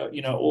day I go,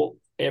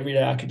 every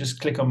day I could just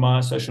click on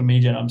my social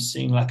media and I'm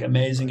seeing like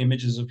amazing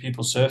images of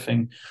people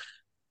surfing.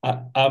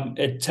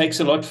 It takes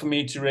a lot for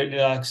me to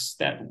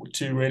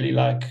really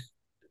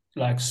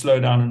like slow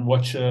down and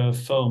watch a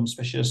film,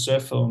 especially a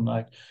surf film.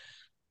 Like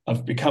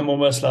I've become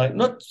almost like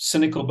not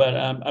cynical, but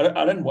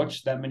I don't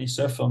watch that many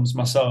surf films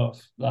myself.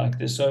 Like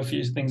there's so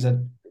few things that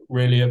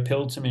really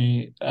appeal to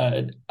me.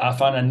 I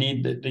find I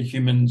need the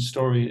human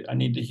story. I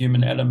need the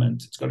human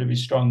element. It's got to be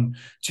strong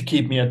to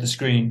keep me at the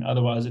screen.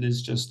 Otherwise, it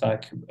is just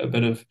like a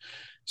bit of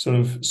sort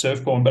of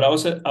surf porn. But I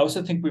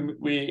also think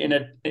we're in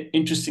an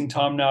interesting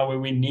time now where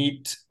we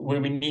need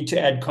to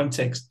add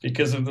context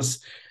because of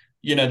this.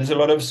 There's a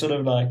lot of sort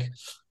of like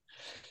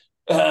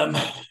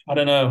I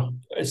don't know.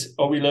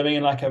 Are we living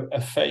in like a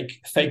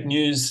fake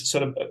news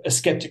sort of a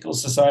skeptical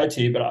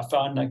society? But I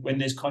find like when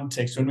there's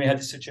context, when we have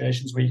these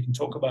situations where you can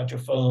talk about your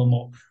film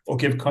or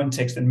give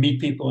context and meet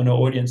people in an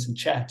audience and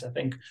chat, I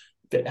think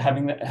that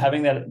having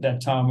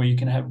that time where you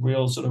can have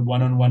real sort of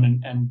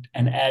one-on-one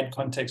and add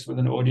context with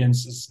an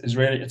audience is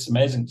really, it's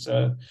amazing.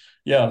 So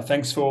yeah,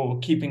 thanks for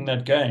keeping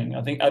that going.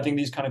 I think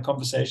these kind of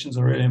conversations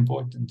are really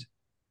important.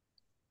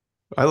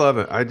 I love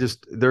it.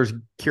 There's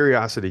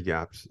curiosity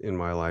gaps in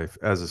my life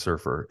as a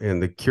surfer.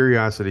 And the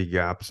curiosity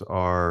gaps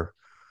are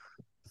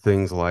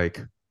things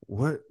like,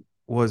 what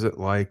was it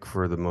like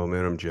for the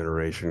momentum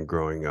generation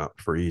growing up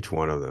for each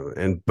one of them?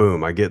 And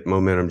boom, I get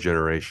momentum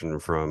generation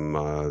from,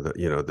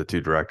 the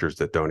two directors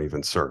that don't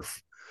even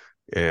surf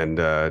and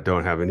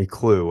don't have any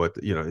clue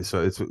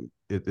so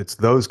it's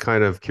those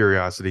kind of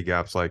curiosity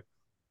gaps like,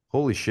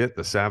 holy shit,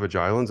 the Savage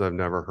Islands, I've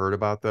never heard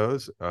about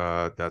those.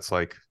 That's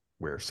like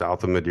where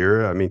south of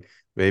Madeira. I mean,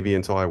 maybe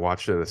until I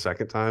watched it a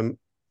second time,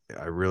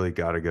 I really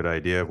got a good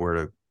idea of where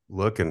to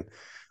look. And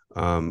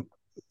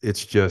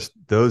it's just,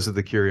 those are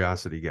the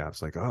curiosity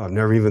gaps. Like, oh, I've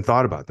never even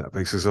thought about that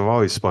because I've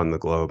always spun the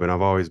globe and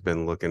I've always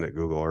been looking at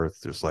Google Earth,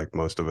 just like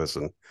most of us,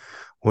 and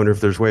wonder if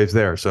there's waves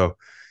there. So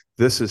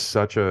this is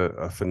such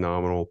a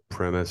phenomenal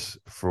premise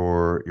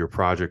for your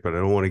project, but I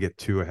don't want to get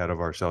too ahead of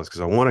ourselves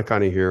because I want to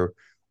kind of hear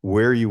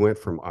where you went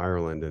from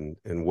Ireland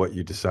and what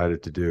you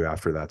decided to do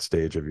after that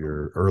stage of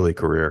your early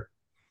career.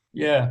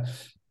 Yeah.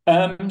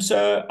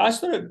 So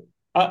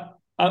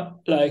I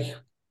like,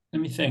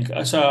 let me think.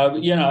 So,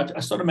 I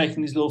started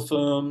making these little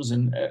films,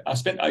 and I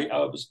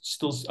was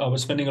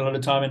spending a lot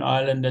of time in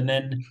Ireland, and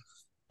then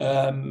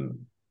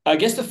I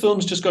guess the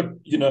films just got,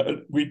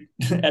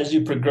 as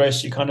you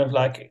progress, you kind of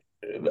like,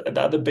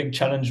 the other big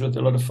challenge with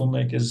a lot of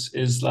filmmakers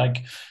is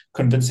like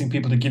convincing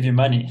people to give you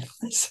money.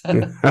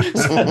 And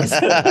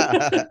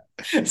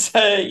it's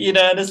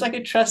like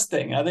a trust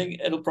thing. I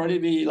think it'll probably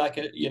be like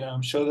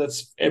I'm sure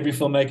that's every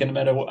filmmaker, no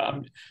matter what.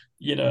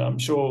 I'm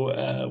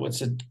sure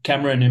what's it,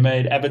 Cameron, who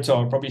made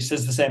Avatar, probably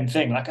says the same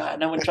thing. Like,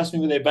 no one trusts me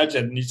with their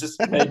budget, and he's just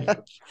made,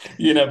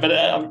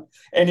 But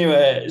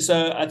anyway,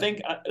 so I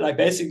think like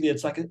basically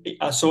it's like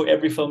I saw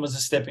every film as a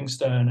stepping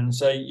stone, and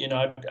so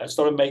I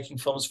started making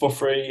films for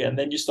free, and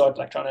then you start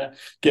like trying to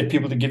get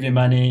people to give you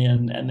money,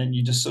 and then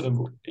you just sort of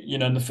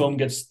and the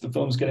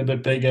films get a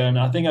bit bigger, and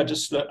I think I've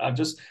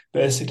just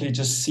basically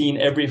just seen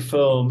every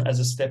film as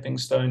a stepping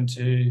stone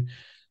to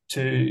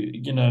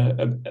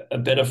a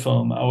better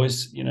film. I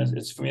always,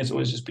 it's for me, it's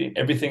always just been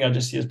everything I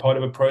just see as part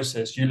of a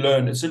process. You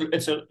learn.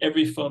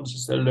 Every film's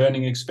just a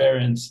learning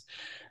experience.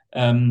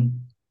 And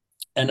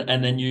then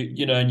and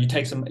you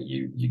take some,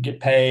 you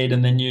get paid,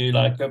 and then you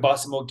like go buy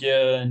some more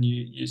gear, and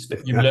you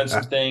learn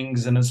some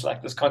things, and it's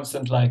like this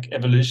constant like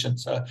evolution.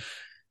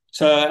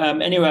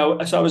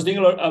 Anyway, so I was doing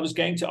a lot. I was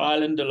going to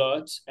Ireland a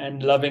lot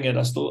and loving it.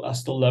 I still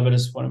love it.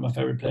 It's one of my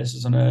favorite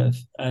places on earth.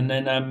 And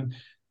then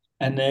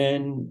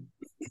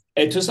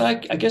it was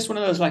like, I guess, one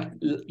of those like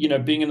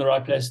being in the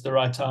right place at the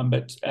right time.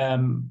 But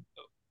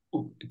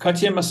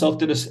Cartier and myself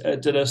did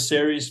a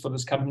series for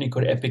this company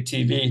called Epic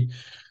TV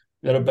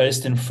that are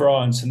based in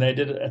France, and they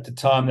did it at the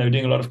time. They were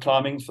doing a lot of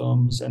climbing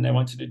films, and they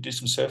wanted to do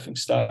some surfing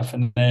stuff,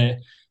 and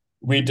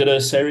we did a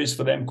series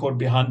for them called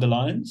Behind the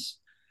Lines.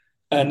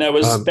 And that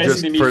was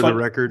basically just for the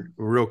record,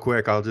 real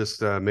quick. I'll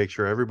just make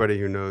sure everybody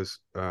who knows,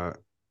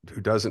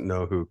 who doesn't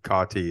know who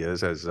Cotty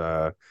is,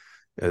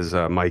 as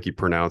Mikey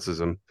pronounces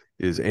him,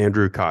 is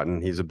Andrew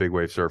Cotton. He's a big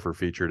wave surfer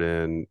featured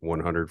in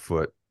 100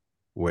 Foot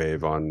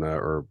Wave on,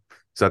 or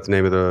is that the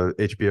name of the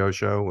HBO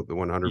show? The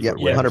 100 Foot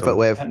Wave. 100 Foot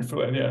Wave. 100 Foot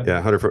Wave, yeah. Yeah,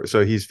 100 Foot.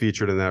 So he's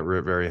featured in that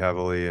very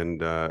heavily,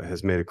 and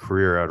has made a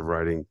career out of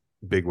writing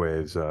big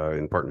waves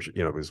in partnership.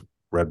 Because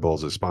Red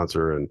Bull's a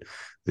sponsor, and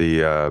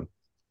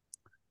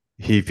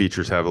he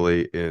features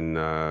heavily in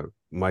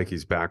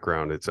Mikey's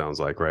background, it sounds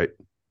like, right?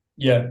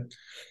 Yeah,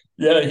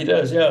 he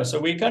does. Yeah, so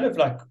we kind of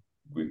like,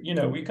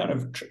 we kind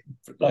of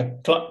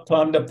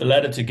climbed up the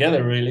ladder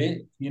together.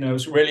 Really, it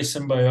was a really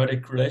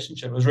symbiotic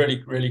relationship. It was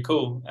really, really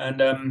cool.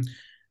 And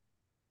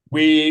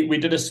we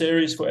did a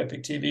series for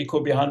Epic TV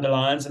called Behind the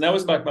Lines, and that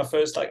was like my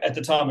first, like, at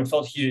the time it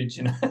felt huge.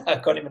 I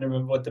can't even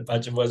remember what the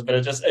budget was, but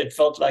it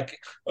felt like,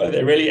 oh,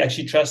 they're really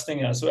actually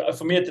trusting us. So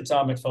for me at the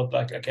time, it felt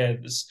like, okay,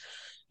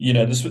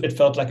 it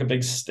felt like a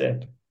big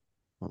step,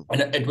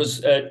 and it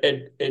was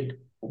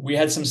we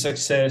had some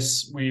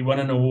success. We won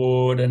an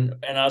award, and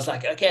I was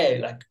like, okay,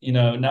 like,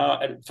 now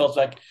it felt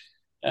like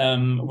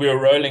we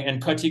were rolling.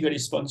 And Coty got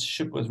his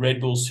sponsorship with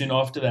Red Bull soon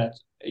after that.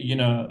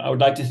 I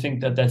would like to think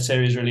that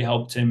series really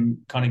helped him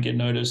kind of get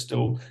noticed,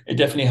 or it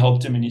definitely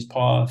helped him in his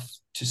path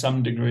to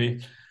some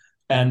degree.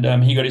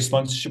 And he got his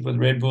sponsorship with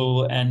Red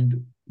Bull,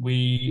 and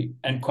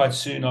quite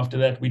soon after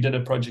that, we did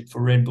a project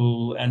for Red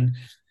Bull. And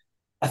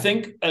I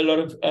think a lot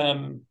of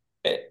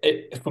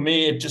for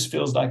me, it just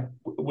feels like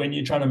when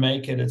you're trying to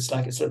make it, it's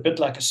a bit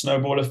like a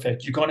snowball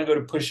effect. You kind of got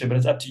to push it, but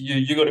it's up to you.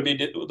 You got to be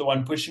the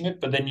one pushing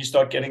it, but then you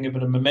start getting a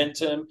bit of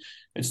momentum.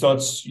 It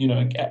starts,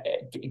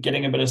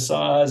 getting a bit of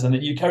size, and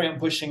then you carry on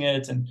pushing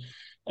it, and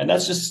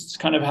that's just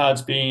kind of how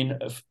it's been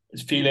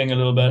feeling a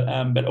little bit,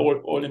 but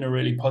all in a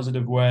really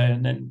positive way.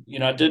 And then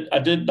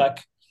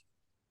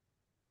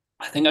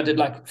I think I did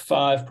like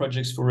 5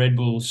 projects for Red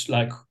Bulls,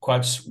 like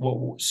quite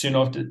soon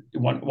after,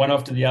 one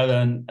after the other.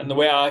 And the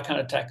way I kind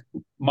of attack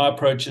my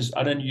approach is,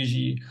 I don't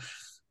usually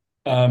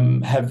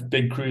have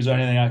big crews or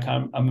anything.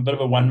 I'm a bit of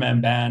a one-man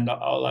band.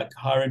 I'll like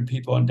hire in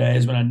people on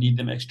days when I need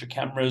them, extra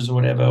cameras or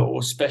whatever,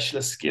 or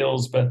specialist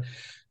skills. But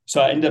so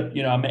I end up,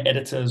 I'm an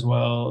editor as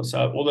well.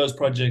 So all those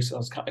projects, I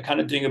was kind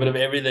of doing a bit of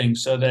everything.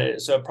 So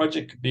a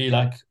project could be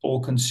like all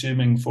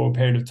consuming for a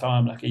period of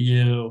time, like a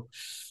year, or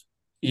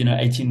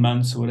 18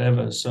 months or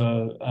whatever.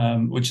 So,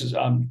 which is,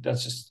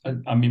 that's just,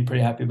 I'm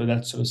pretty happy with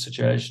that sort of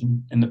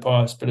situation in the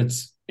past, but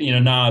it's,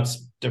 now it's a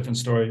different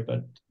story,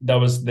 but that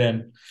was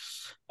then.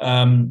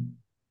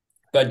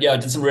 But yeah, I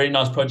did some really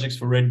nice projects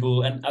for Red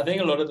Bull. And I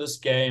think a lot of this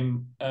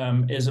game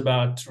is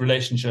about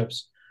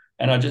relationships.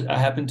 And I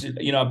happened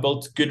to, I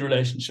built good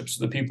relationships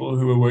with the people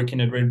who were working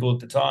at Red Bull at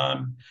the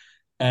time.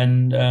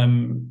 And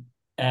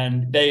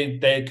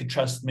they could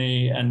trust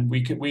me, and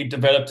we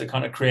developed a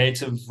kind of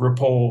creative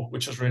rapport,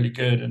 which was really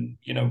good. And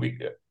we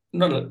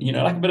not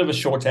like a bit of a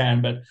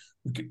shorthand, but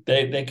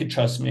they could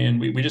trust me, and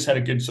we just had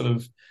a good sort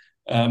of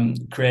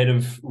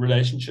creative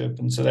relationship.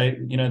 And so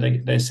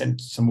they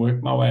sent some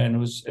work my way,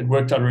 and it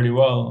worked out really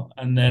well.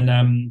 And then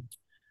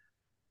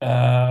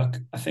I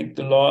think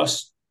the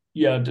last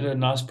year I did a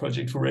nice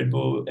project for Red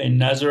Bull in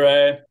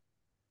Nazaré,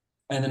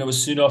 and then it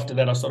was soon after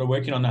that I started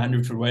working on the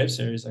 100 Foot Wave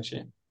series,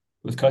 actually,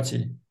 with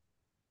Coty.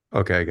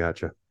 Okay,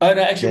 gotcha. Oh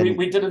no, actually,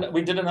 Then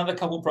we did another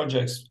couple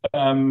projects.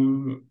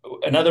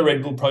 Another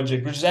Red Bull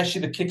project, which is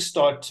actually the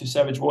kickstart to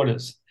Savage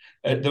Waters.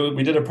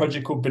 We did a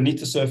project called Beneath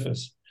the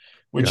Surface,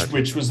 Gotcha.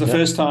 which was the yep.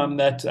 first time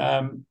that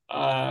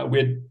we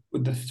had,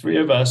 with the three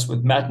of us,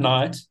 with Matt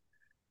Knight,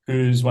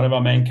 who's one of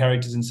our main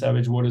characters in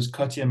Savage Waters,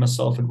 Cotty and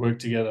myself had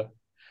worked together.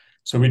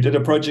 So we did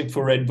a project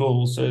for Red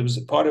Bull. So it was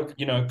a part of,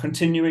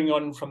 continuing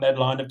on from that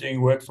line of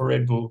doing work for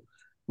Red Bull.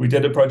 We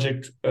did a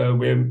project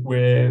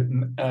where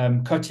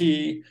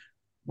Cotty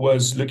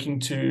was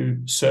looking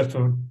to surf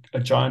a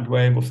giant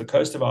wave off the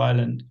coast of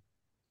Ireland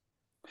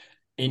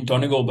in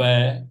Donegal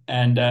Bay,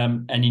 and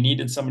he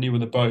needed somebody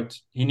with a boat.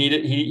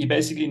 He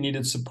basically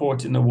needed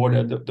support in the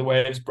water. The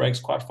waves breaks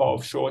quite far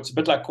offshore. It's a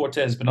bit like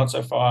Cortez, but not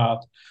so far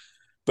out.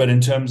 But in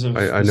terms of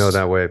I know this,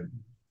 that way.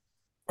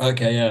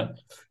 okay, yeah.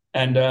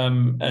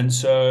 And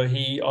so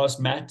he asked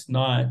Matt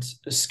Knight,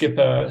 a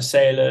skipper, a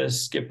sailor,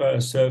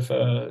 skipper,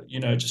 surfer,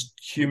 just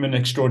human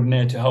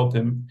extraordinaire, to help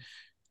him.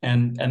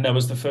 And that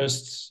was the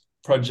first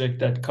project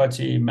that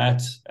Cotty,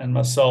 Matt, and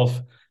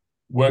myself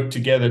worked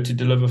together to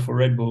deliver for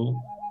Red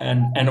Bull.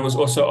 And it was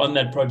also on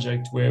that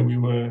project where we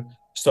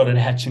started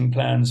hatching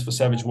plans for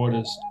Savage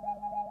Waters.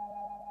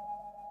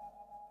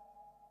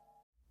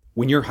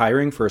 When you're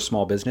hiring for a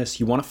small business,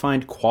 you want to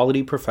find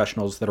quality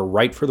professionals that are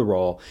right for the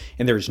role,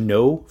 and there's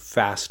no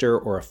faster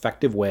or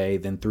effective way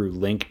than through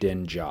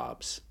LinkedIn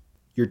Jobs.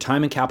 Your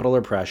time and capital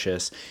are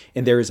precious,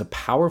 and there is a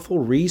powerful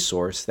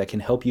resource that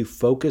can help you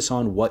focus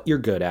on what you're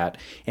good at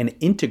and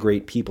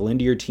integrate people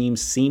into your team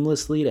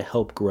seamlessly to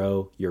help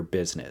grow your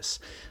business.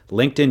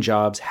 LinkedIn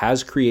Jobs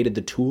has created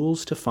the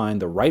tools to find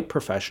the right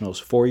professionals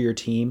for your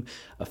team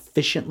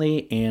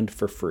efficiently and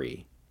for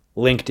free.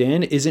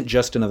 LinkedIn isn't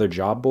just another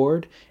job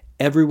board.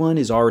 Everyone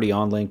is already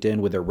on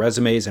LinkedIn with their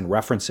resumes and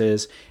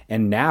references,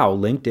 and now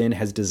LinkedIn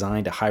has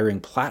designed a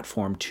hiring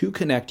platform to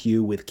connect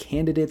you with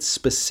candidates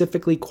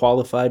specifically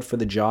qualified for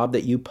the job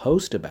that you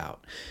post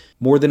about.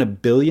 More than 1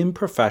 billion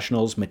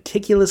professionals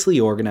meticulously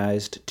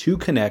organized to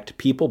connect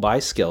people by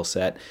skill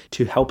set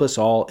to help us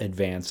all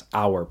advance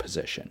our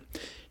position.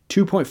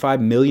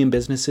 2.5 million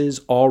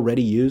businesses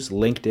already use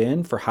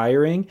LinkedIn for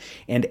hiring,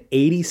 and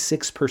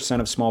 86%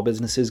 of small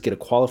businesses get a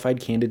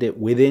qualified candidate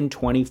within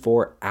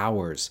 24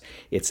 hours.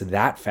 It's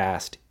that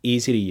fast,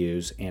 easy to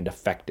use, and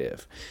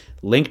effective.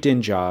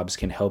 LinkedIn Jobs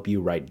can help you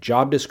write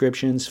job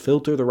descriptions,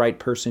 filter the right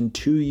person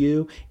to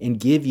you, and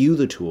give you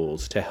the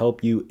tools to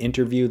help you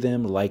interview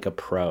them like a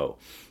pro.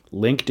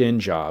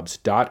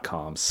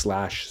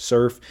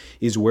 LinkedInjobs.com/surf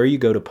is where you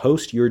go to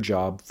post your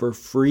job for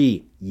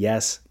free.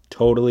 Yes,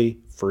 totally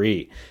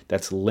free.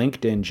 That's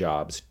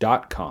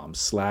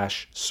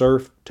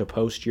linkedinjobs.com/surf to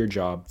post your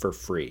job for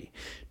free.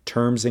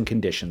 Terms and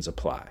conditions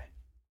apply.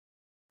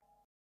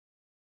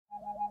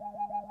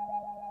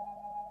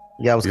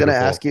 Yeah, I was going to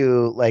Beautiful. ask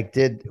you, like,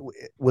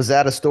 was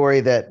that a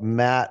story that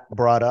Matt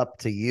brought up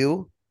to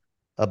you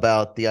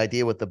about the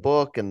idea with the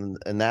book and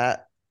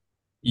that?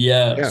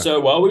 Yeah. Yeah. So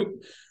while we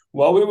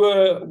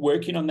were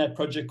working on that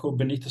project called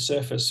Beneath the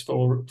Surface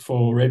for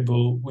Red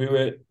Bull, we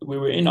were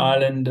in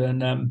Ireland,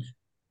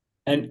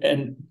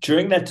 and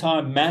during that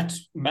time,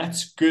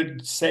 Matt's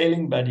good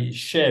sailing buddy,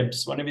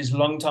 Shebs, one of his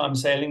longtime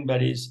sailing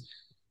buddies,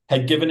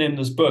 had given him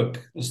this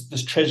book,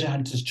 this treasure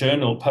hunter's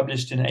journal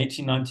published in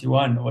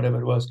 1891 or whatever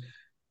it was,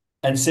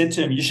 and said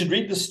to him, "You should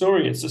read this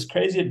story. It's this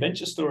crazy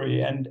adventure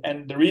story." And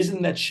the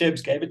reason that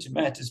Shebs gave it to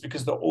Matt is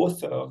because the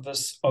author of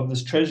this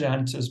treasure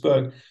hunter's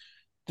book,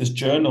 this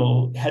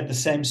journal, had the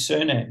same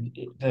surname.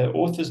 The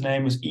author's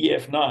name was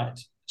E.F.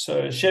 Knight.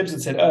 So Shebs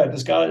had said, "Oh,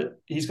 this guy,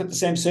 he's got the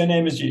same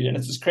surname as you, and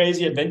it's this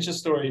crazy adventure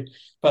story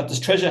about this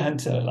treasure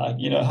hunter.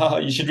 Like, haha,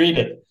 you should read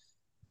it."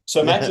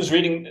 So Matt was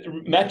reading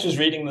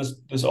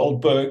this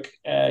old book.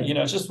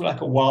 It's just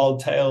like a wild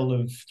tale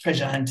of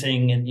treasure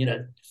hunting, and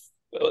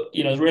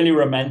really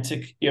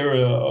romantic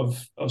era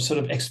of sort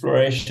of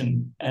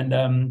exploration.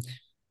 And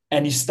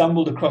he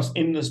stumbled across,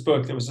 in this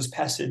book, there was this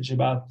passage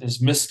about this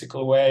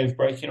mystical wave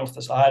breaking off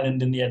this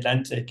island in the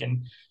Atlantic,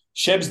 and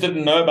Shebs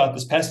didn't know about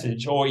this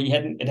passage, or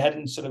it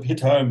hadn't sort of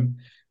hit home.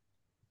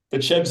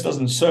 But Shebs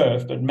doesn't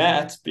surf. But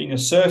Matt, being a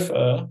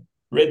surfer,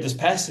 read this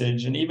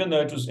passage, and even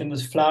though it was in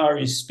this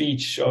flowery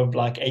speech of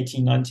like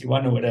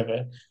 1891 or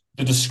whatever,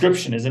 the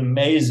description is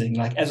amazing.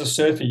 Like, as a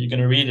surfer, you're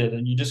going to read it,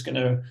 and you're just going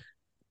to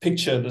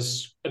picture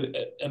this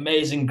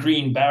amazing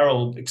green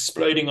barrel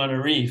exploding on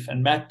a reef.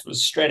 And Matt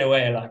was straight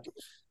away like,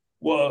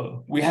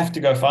 "Whoa, we have to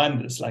go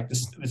find this. Like,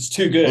 this, it's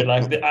too good.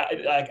 Like,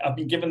 I've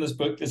been given this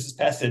book, this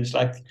passage.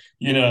 Like,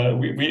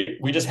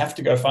 we just have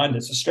to go find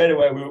it." So straight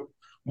away,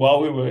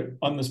 while we were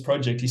on this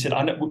project, he said,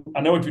 "I know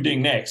what we're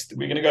doing next.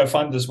 We're going to go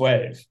find this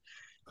wave.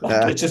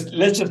 Like, let's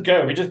just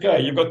go. We just go.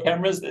 You've got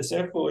cameras, there's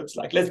surfboards.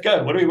 Like, let's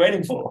go. What are we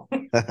waiting for?"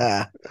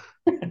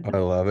 I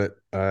love it.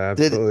 I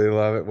absolutely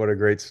love it. What a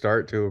great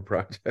start to a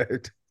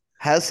project.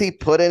 Has he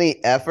put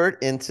any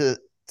effort into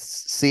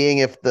seeing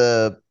if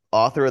the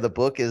author of the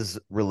book is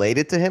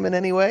related to him in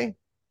any way?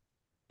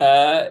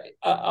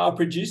 Our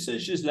producer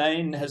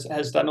Ghislaine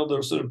has done all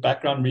the sort of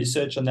background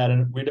research on that,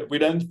 and we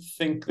don't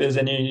think there's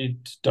any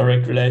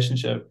direct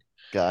relationship.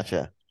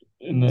 Gotcha.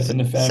 in the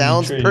family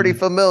Sounds tree. pretty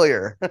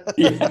familiar.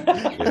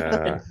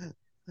 Yeah.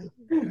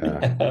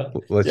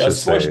 Let's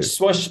just say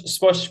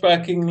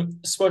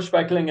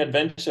swashbuckling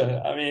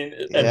adventure. I mean,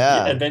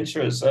 Yeah.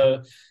 adventurous.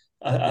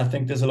 I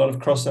think there's a lot of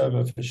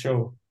crossover for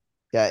sure.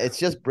 Yeah, it's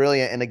just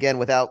brilliant. And again,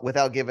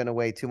 without giving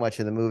away too much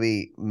in the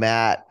movie,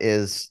 Matt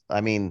is,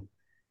 I mean,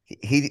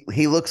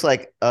 he looks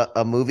like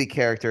a movie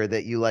character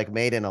that you like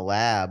made in a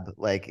lab.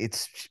 Like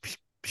it's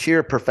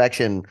sheer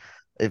perfection.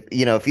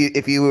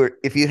 If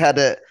you had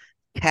to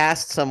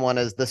cast someone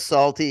as the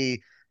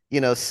salty,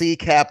 sea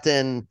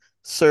captain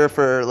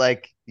surfer,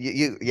 like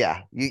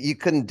you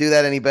couldn't do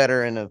that any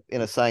better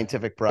in a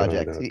scientific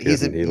project. no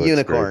He's a kidding. He looks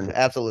unicorn, great.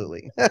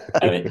 absolutely.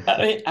 I mean,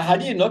 how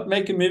do you not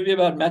make a movie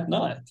about Matt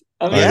Knight?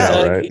 I mean,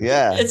 Yeah, right?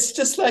 Yeah. it's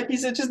just like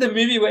he's just a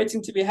movie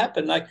waiting to be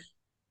happen. Like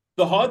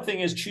the hard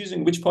thing is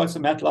choosing which parts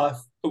of Matt's life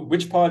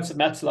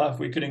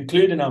we could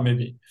include in our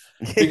movie.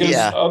 Because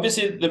Yeah.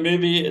 obviously the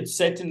movie, it's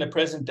set in the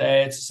present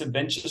day, it's this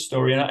adventure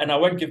story, and I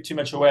won't give too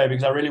much away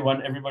because I really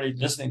want everybody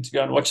listening to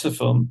go and watch the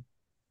film.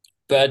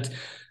 But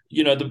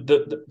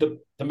the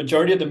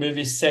majority of the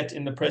movie is set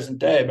in the present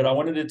day, but I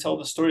wanted to tell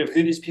the story of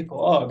who these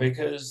people are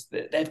because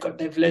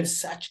they've led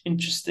such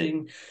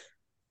interesting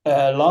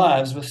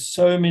lives with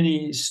so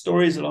many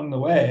stories along the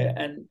way.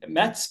 And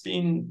Matt's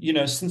been,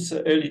 since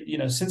the early,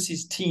 since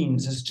his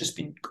teens, has just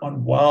been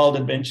on wild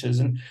adventures.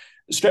 And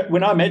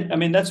when I met, I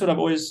mean, that's what I've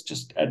always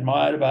just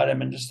admired about him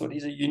and just thought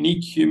he's a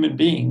unique human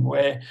being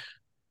where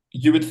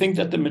you would think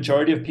that the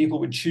majority of people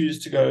would choose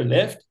to go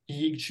left.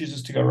 He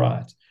chooses to go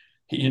right.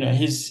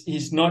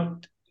 He's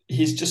not,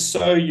 he's just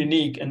so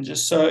unique and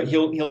just so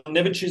he'll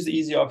never choose the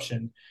easy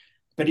option,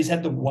 but he's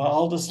had the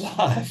wildest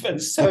life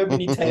and so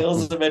many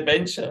tales of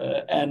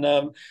adventure. And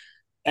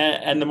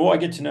the more I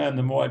get to know him,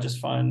 the more I just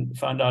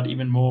find out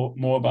even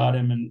more about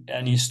him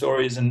and his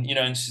stories. And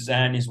and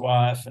Suzanne, his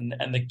wife, and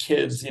the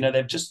kids.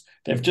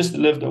 They've just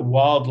lived a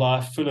wild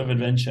life full of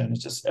adventure. And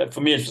it's just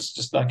for me, it's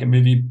just like a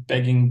movie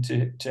begging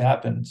to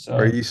happen. So,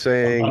 Are you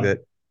saying that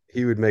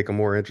he would make a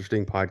more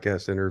interesting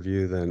podcast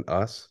interview than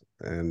us?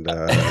 And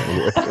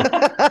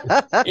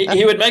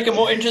he would make a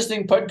more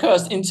interesting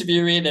podcast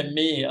interviewee than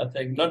me, I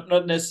think.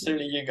 Not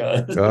necessarily you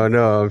guys. Oh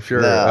no, I'm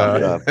sure.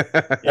 No.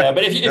 Yeah,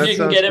 but if you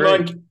can get him great.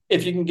 on,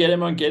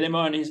 get him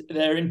on.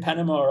 They're in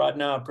Panama right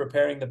now,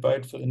 preparing the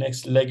boat for the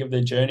next leg of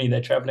their journey.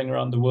 They're traveling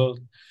around the world.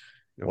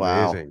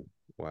 Amazing.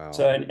 Wow.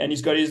 So and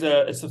he's got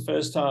it's the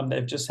first time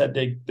they've just had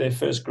their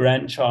first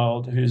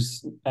grandchild,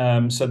 who's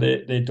so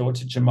their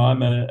daughter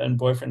Jemima and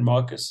boyfriend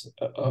Marcus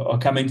are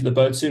coming to the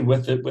boat soon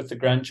with the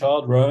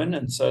grandchild Rowan,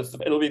 and so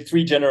it'll be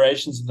 3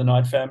 generations of the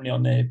Knight family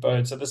on their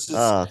boat. So this is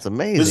it's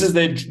amazing. This is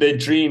their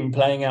dream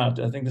playing out.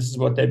 I think this is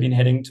what they've been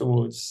heading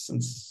towards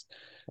since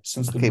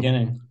the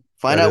beginning.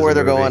 Find out where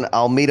they're going.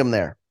 I'll meet them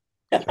there.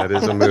 That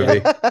is a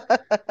movie.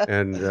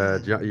 And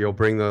you'll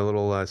bring the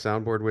little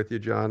soundboard with you,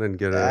 John, and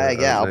get a I'll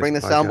nice bring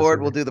the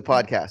soundboard. We'll do the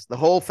podcast, the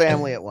whole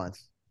family at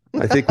once.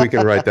 I think we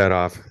can write that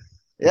off.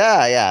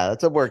 Yeah,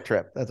 that's a work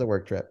trip. Yeah.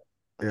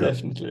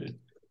 Definitely.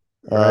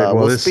 All right.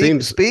 Well, this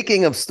seems.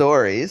 Speaking of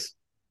stories,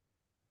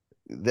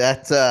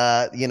 that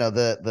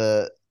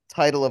the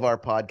title of our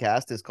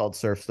podcast is called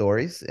Surf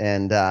Stories,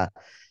 and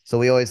so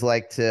we always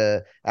like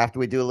to, after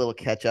we do a little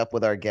catch up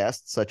with our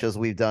guests, such as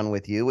we've done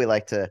with you, we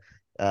like to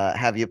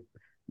have you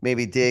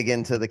maybe dig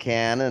into the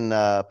can and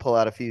pull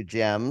out a few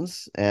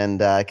gems.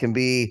 And it can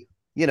be,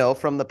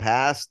 from the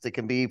past, it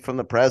can be from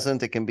the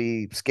present, it can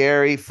be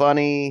scary,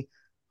 funny,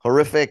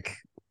 horrific,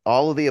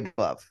 all of the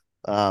above.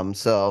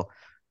 So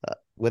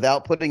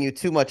without putting you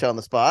too much on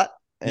the spot,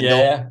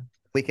 and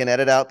we can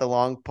edit out the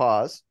long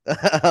pause. We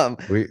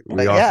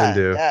often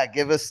do. Yeah,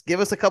 give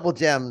us a couple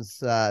gems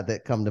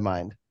that come to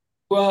mind.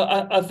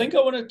 Well, I think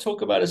I want to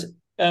talk about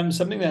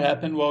something that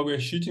happened while we were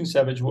shooting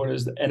Savage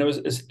Waters, and it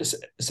was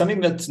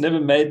something that's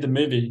never made the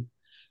movie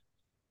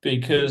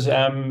because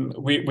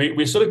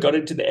we sort of got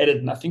into the edit,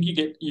 and I think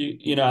I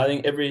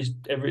think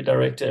every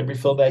director, every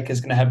filmmaker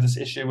is going to have this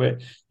issue where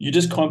you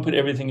just can't put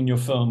everything in your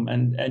film,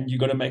 and you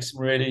got to make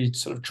some really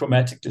sort of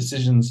traumatic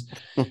decisions.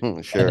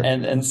 Sure.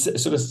 And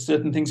sort of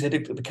certain things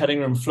hit the cutting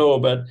room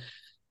floor, but.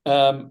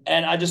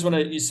 And I just want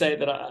to say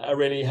that I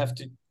really have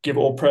to give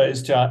all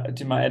praise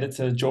to my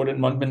editor Jordan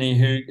Montmany,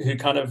 who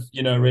kind of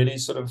really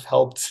sort of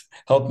helped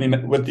me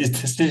with these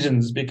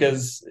decisions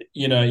because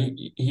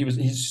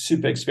he's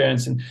super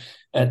experienced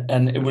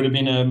and it would have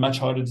been a much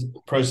harder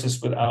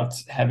process without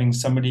having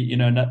somebody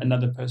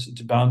another person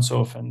to bounce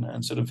off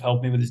and sort of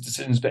help me with these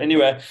decisions. But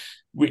anyway,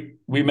 we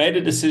made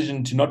a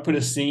decision to not put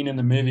a scene in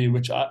the movie,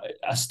 which I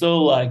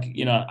still like.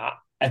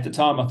 At the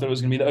time I thought it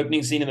was going to be the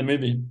opening scene in the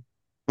movie.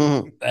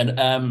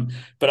 Mm-hmm.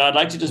 But I'd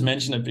like to just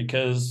mention it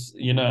because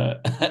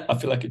I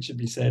feel like it should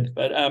be said.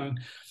 But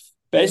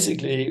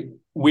basically,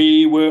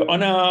 we were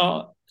on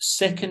our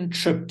second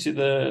trip to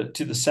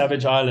the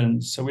Savage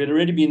Islands, so we had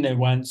already been there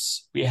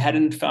once. We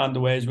hadn't found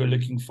the ways we were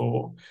looking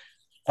for,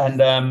 and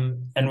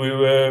we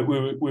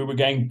were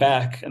going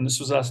back, and this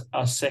was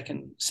our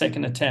second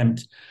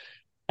attempt,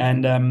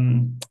 and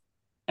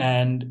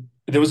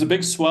there was a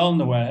big swell in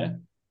the way.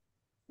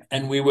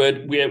 and we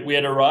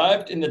had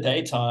arrived in the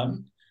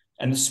daytime,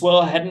 and the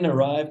swell hadn't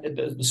arrived.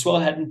 The swell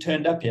hadn't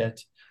turned up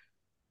yet,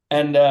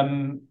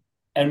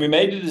 and we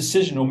made a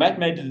decision, or Matt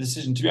made a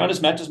decision. To be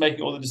honest, Matt was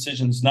making all the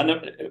decisions.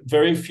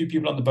 Very few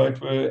people on the boat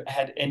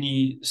had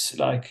any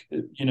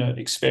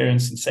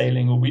experience in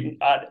sailing, or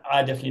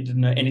I definitely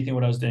didn't know anything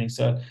what I was doing.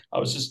 So I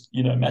was just,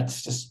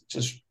 Matt's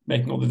just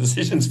making all the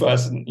decisions for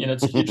us, and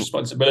it's a huge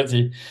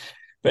responsibility.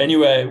 But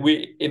anyway,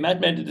 Matt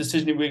made the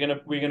decision we're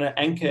gonna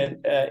anchor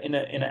in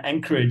an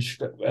anchorage,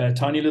 a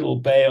tiny little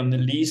bay on the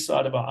lee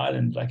side of our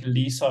island, like a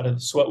lee side of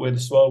the swell where the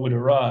swell would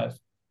arrive.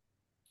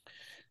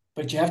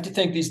 But you have to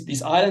think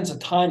these islands are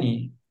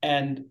tiny,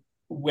 and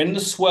when the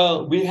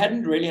swell, we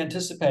hadn't really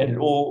anticipated,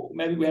 or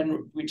maybe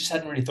we just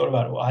hadn't really thought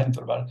about it, or I hadn't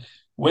thought about it.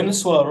 When the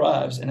swell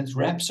arrives and it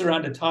wraps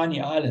around a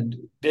tiny island,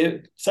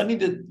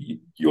 suddenly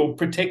your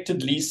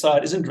protected lee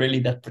side isn't really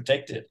that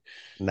protected.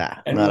 Nah,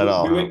 and not at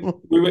all.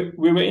 We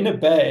were in a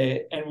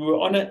bay, and we were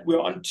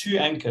on two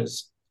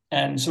anchors,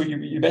 and so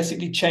you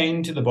basically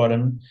chain to the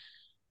bottom,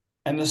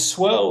 and the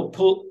swell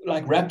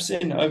wraps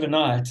in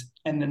overnight,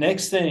 and the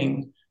next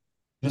thing,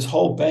 this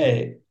whole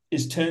bay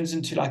turns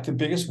into like the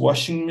biggest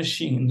washing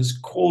machine, this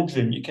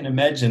cauldron you can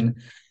imagine.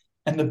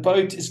 And the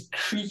boat is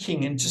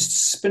creaking and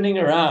just spinning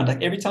around.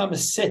 Like every time a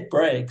set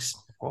breaks,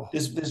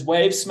 there's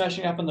waves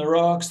smashing up on the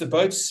rocks. The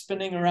boat's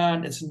spinning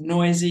around. It's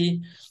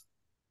noisy.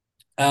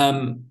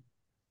 Matt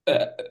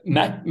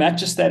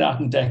just stayed out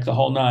on deck the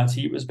whole night.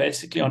 He was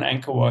basically on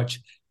anchor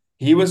watch.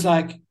 He was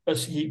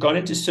he got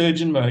into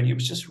surgeon mode. He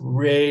was just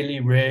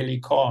really, really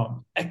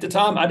calm. At the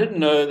time, I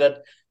didn't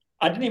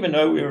even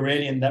know we were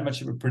really in that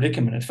much of a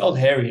predicament. It felt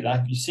hairy.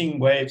 Like you're seeing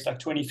waves like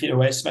 20 feet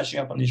away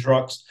smashing up on these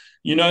rocks.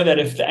 You know that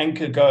if the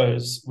anchor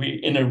goes,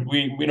 we're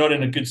not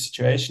in a good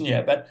situation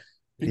yet. But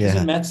because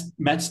of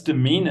Matt's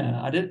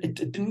demeanor, it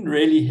didn't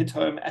really hit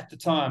home at the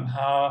time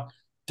how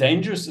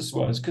dangerous this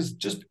was, because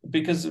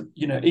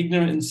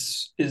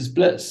ignorance is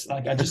bliss.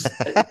 Like I just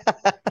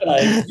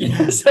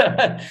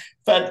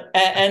but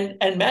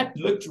Matt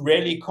looked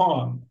really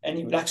calm, and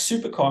he was like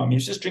super calm. He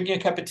was just drinking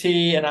a cup of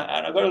tea, and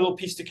I got a little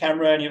piece to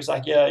camera, and he was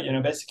like,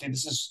 basically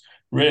this is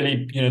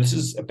really, this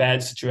is a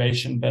bad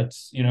situation, but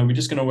we're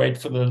just going to wait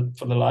for the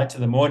light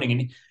of the morning.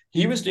 And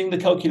he was doing the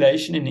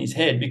calculation in his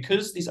head,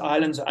 because these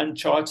islands are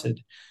uncharted.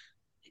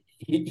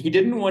 He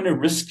didn't want to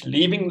risk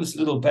leaving this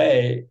little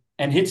bay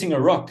and hitting a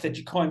rock that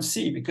you can't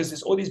see, because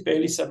there's all these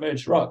barely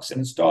submerged rocks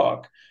and it's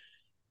dark.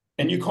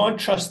 And you can't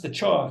trust the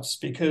charts,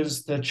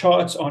 because the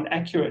charts aren't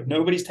accurate.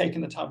 Nobody's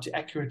taken the time to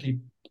accurately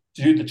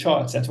do the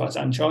charts. That's why it's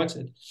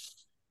uncharted.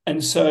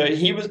 And so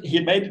he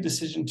had made the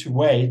decision to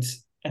wait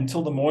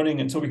until the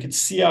morning, until we could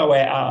see our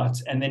way out,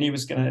 and then he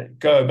was going to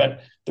go.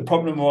 But the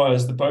problem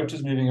was the boat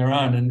was moving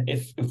around, and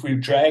if we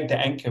dragged the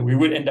anchor, we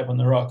would end up on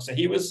the rock. So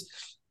he was,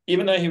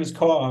 even though he was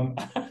calm,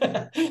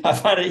 I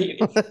found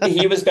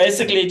he was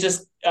basically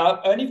just.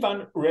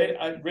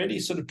 I really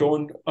sort of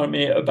dawned on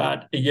me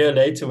about a year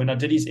later when I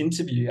did his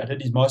interview. I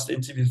did his master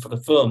interview for the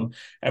film,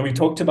 and we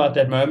talked about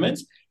that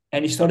moment.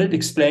 And he started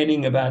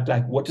explaining about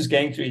like what was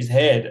going through his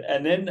head,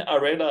 and then I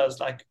realized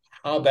like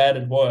how bad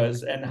it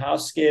was and how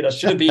scared I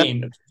should have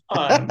been at the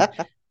time.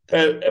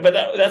 But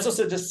that's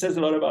also just says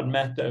a lot about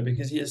Matt, though,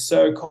 because he is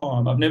so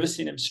calm. I've never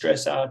seen him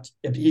stress out.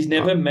 He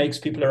never makes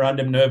people around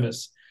him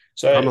nervous.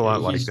 So I'm a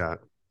lot like that.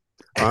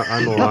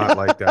 I'm a lot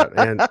like that.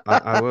 And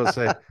I will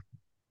say,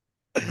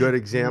 good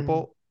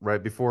example,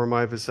 right before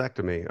my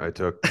vasectomy, I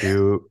took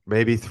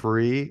maybe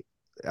 3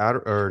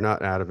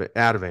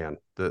 Ativan,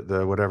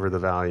 the whatever the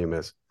Valium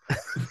is.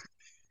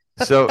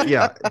 So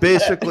yeah,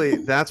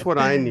 basically that's what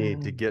I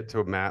need to get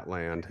to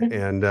Matland.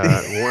 And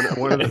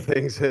one of the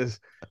things is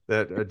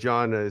that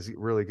John is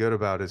really good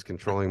about is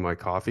controlling my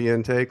coffee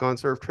intake on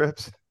surf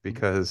trips,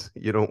 because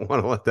you don't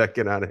want to let that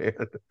get out of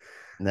hand.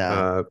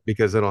 No,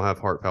 because then I'll have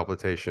heart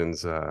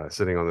palpitations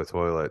sitting on the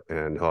toilet,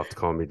 and he'll have to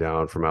calm me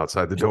down from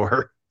outside the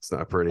door. It's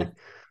not pretty.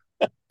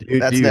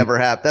 That's never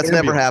happened. That's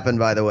never happened,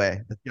 by the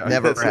way. Yeah,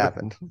 never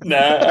happened.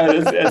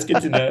 No, that's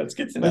good to know. It's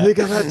good to know. I think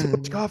I've had too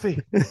much coffee.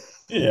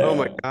 Yeah. Oh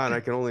my God, I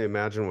can only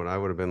imagine what I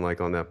would have been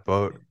like on that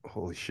boat.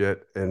 Holy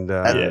shit! And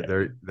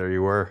there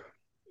you were.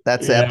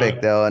 That's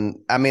epic, though, and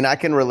I mean, I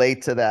can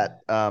relate to that.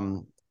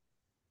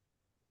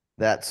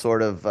 That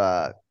sort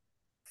of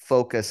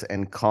focus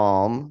and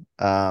calm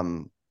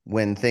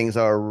when things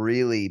are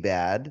really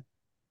bad.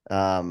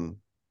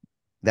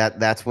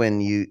 That's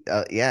when you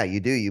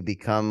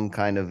become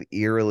kind of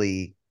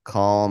eerily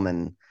calm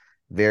and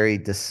very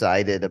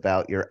decided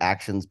about your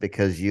actions,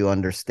 because you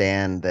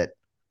understand that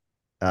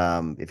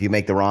if you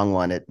make the wrong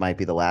one, it might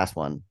be the last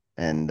one.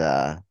 And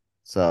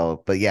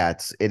but yeah,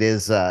 it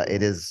is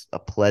a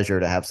pleasure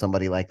to have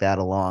somebody like that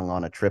along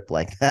on a trip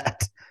like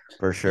that,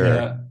 for sure.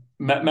 Yeah,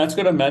 Matt's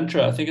got a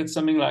mantra. I think it's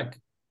something like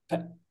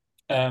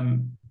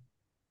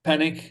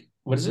panic.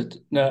 What is it?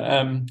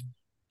 No,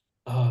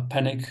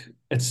 panic.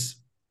 It's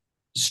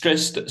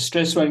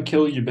stress won't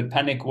kill you, but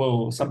panic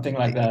will, something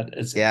like that.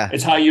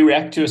 It's how you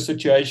react to a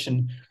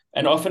situation.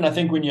 And often I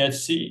think when you're at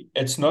sea,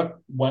 it's not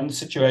one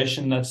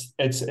situation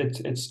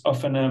it's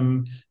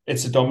often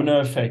it's a domino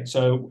effect.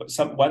 So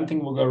one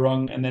thing will go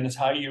wrong, and then it's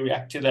how you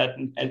react to that,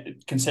 and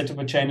it can set up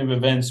a chain of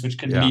events which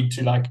can lead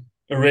to like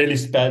a really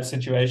bad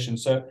situation.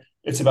 So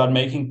it's about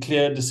making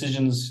clear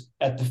decisions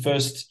at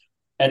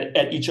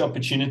each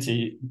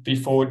opportunity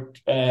before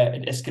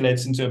it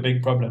escalates into a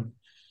big problem.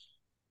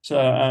 So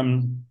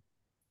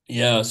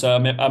yeah, so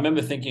I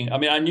remember thinking, I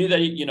mean, I knew that,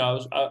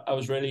 I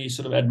was really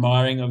sort of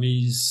admiring of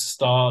his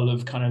style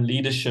of kind of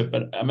leadership,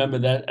 but I remember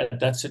that at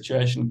that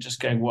situation just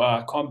going, wow,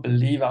 I can't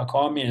believe how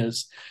calm he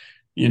is,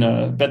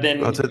 but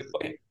then,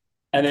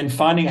 and then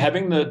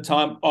having the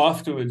time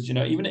afterwards,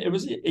 even it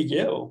was a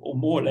year or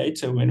more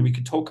later when we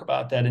could talk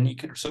about that, and he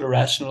could sort of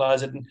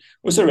rationalize it, and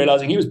also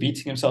realizing he was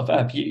beating himself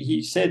up.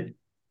 He said,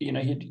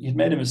 he'd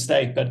made a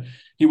mistake, but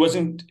he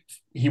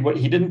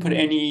didn't put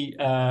any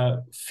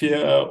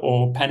fear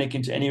or panic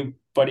into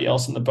anybody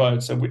else in the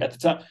boat. So at the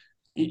time,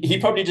 he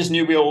probably just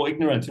knew we were all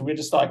ignorant, and we're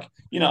just like,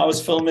 I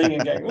was filming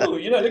and going, oh,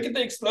 look at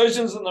the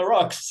explosions in the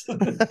rocks.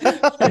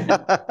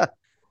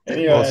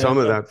 Anyway, well, some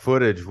of that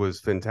footage was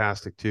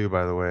fantastic too,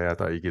 by the way. I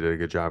thought you did a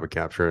good job of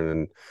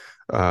capturing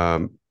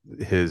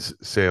his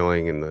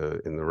sailing in the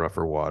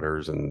rougher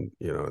waters, and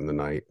in the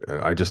night.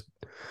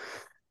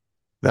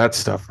 That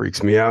stuff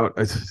freaks me out.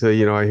 I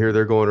hear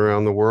they're going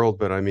around the world,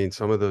 but I mean,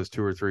 some of those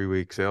 2 or 3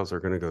 week sails are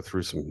going to go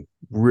through some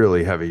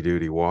really heavy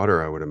duty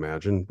water, I would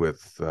imagine,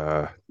 with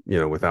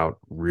without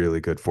really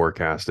good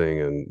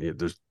forecasting. And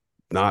there's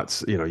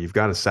not, you've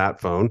got a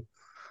sat phone,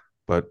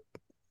 but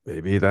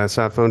maybe that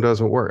sat phone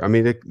doesn't work. I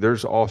mean,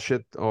 there's all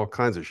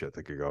kinds of shit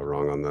that could go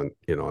wrong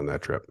on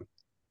that trip.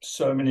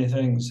 So many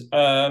things.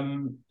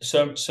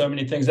 So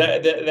many things.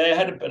 They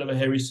had a bit of a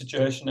hairy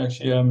situation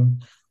actually.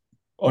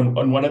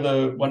 On one of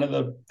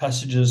the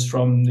passages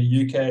from the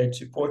UK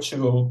to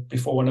Portugal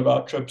before one of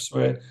our trips,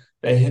 where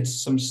they hit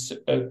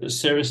a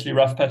seriously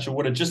rough patch of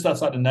water just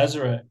outside of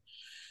Nazaré.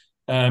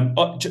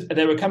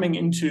 They were coming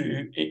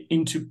into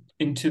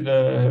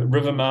the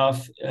river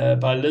mouth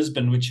by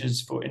Lisbon, which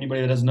is, for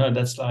anybody that doesn't know,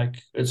 it's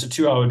a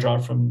 2-hour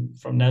drive from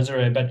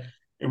Nazaré, but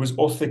it was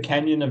off the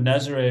canyon of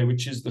Nazaré,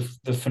 which is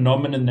the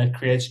phenomenon that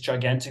creates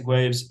gigantic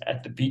waves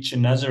at the beach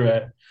in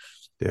Nazaré.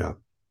 Yeah,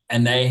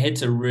 and they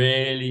hit a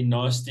really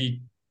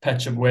nasty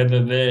patch of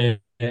weather there,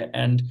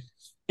 and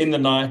in the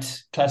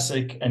night,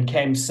 classic, and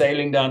came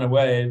sailing down a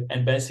wave,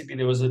 and basically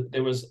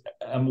they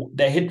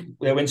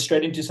went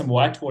straight into some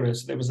white water.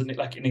 So there was an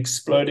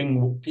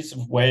exploding piece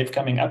of wave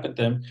coming up at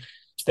them.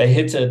 They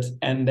hit it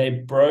and they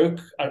broke.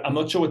 I'm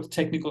not sure what the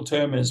technical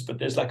term is, but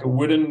there's like a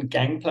wooden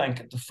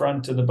gangplank at the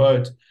front of the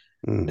boat.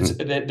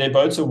 Mm-hmm. Their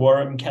boat's a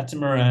Warham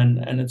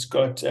catamaran, and it's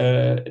got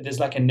there's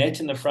like a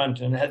net in the front,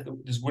 and it had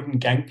this wooden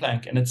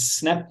gangplank, and it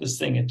snapped this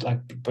thing. It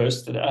like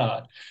bursted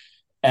out.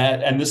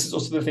 And this is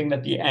also the thing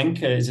that the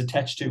anchor is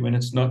attached to when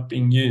it's not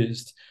being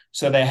used.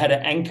 So they had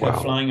an anchor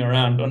flying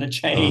around on a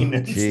chain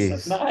at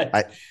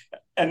night.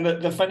 And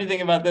the funny thing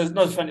about this,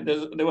 not funny,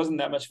 there wasn't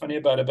that much funny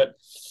about it, but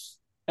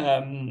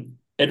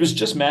it was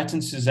just Matt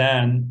and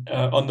Suzanne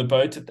on the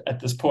boat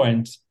at this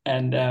point.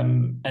 And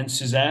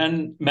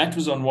Matt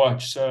was on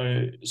watch.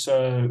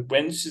 So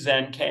when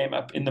Suzanne came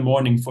up in the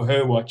morning for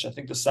her watch, I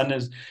think the sun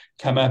has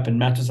come up, and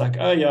Matt was like,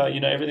 oh yeah,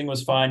 everything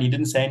was fine. He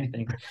didn't say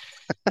anything.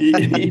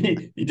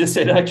 He just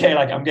said, okay,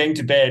 like, I'm going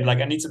to bed, like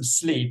I need some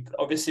sleep.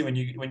 Obviously when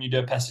you do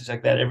a passage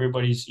like that,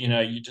 everybody's,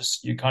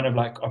 you're kind of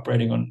like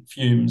operating on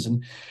fumes,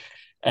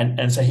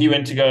 and so he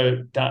went to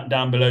go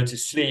down below to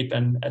sleep.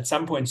 And at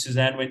some point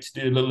Suzanne went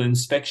to do a little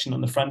inspection on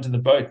the front of the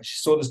boat, and she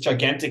saw this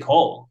gigantic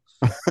hole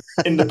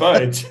in the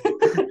boat.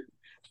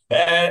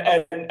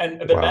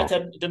 But Matt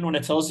didn't want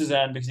to tell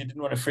Suzanne because he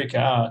didn't want to freak her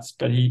out,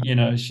 but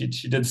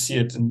she did see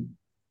it. And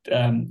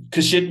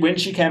because when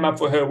she came up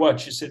for her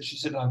watch, she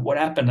said like, what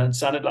happened? And it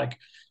sounded like,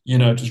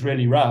 it was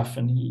really rough,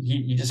 and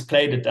he just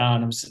played it down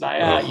and was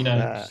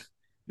like,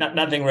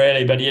 nothing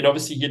really. But he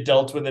had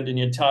dealt with it, and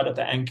he had tied up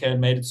the anchor and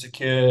made it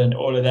secure and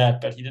all of that,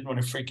 but he didn't want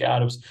to freak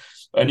out. It was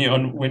only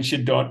when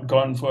she'd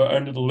gone for her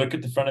own little look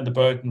at the front of the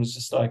boat and was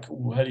just like,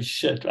 holy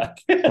shit, like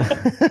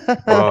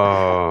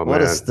oh,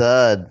 what a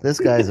stud. This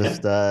guy's a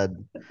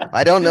stud.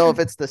 I don't know if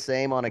it's the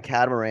same on a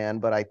catamaran,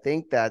 but I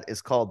think that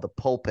is called the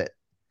pulpit.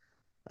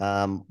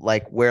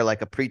 Like where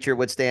like a preacher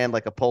would stand,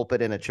 like a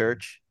pulpit in a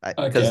church,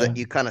 because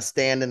you kind of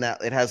stand in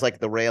that. It has like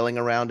the railing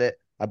around it.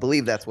 I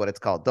believe that's what it's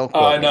called. Don't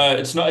quote me. No,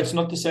 it's not. It's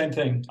not the same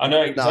thing. I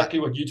know exactly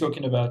what you're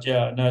talking about.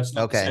 Yeah, no, it's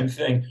not the same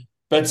thing.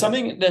 But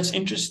something that's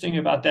interesting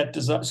about that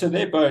design. So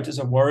their boat is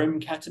a Warham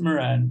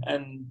catamaran,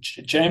 and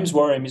James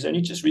Warham, he's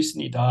only just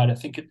recently died. I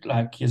think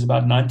he's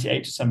about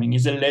 98 or something.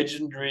 He's a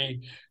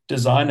legendary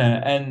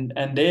designer, and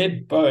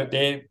their boat,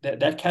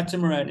 that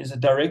catamaran is a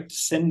direct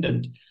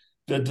descendant.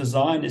 The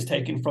design is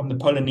taken from the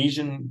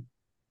Polynesian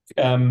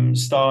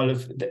style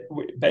of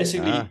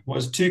basically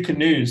was two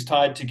canoes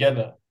tied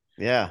together.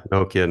 Yeah,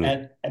 no kidding.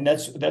 And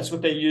that's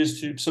what they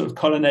used to sort of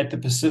colonate the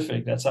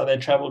Pacific. That's how they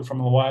traveled from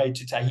Hawaii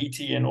to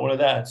Tahiti and all of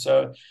that.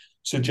 So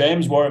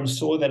James Warham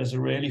saw that as a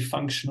really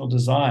functional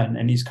design,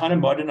 and he's kind of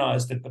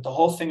modernized it. But the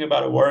whole thing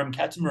about a Warham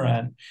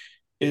catamaran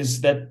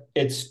is that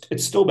it's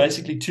still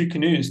basically two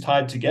canoes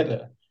tied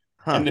together.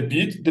 Huh. And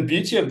the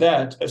beauty of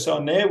that, so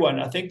on their one,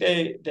 I think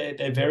they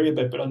vary a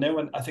bit, but on their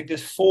one, I think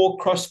there's 4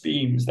 cross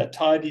beams that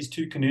tie these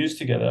two canoes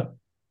together.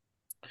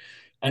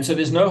 And so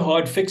there's no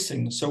hard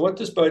fixing. So what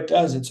this boat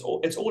does, it's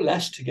all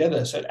lashed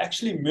together. So it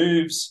actually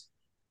moves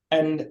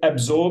and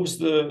absorbs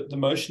the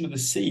motion of the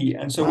sea.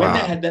 And so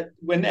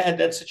when they had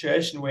that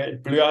situation where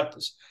it blew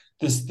out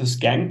this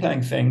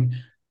gangplank thing,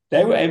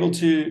 they were able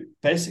to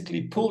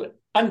basically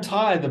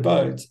untie the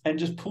boat and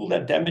just pull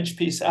that damaged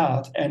piece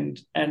out and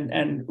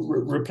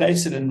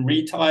replace it and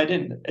retie it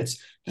in.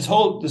 It's this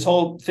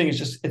whole thing is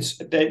just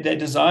they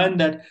designed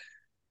that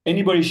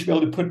anybody should be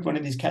able to put one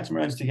of these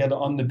catamarans together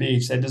on the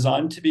beach. They're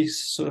designed to be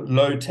sort of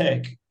low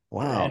tech.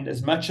 Wow. And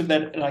as much of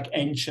that like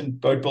ancient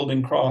boat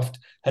building craft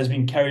has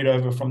been carried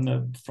over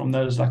from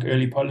those like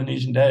early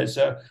Polynesian days.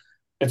 So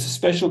it's a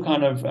special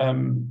kind of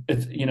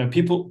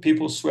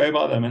people swear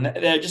by them, and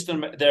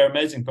they're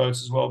amazing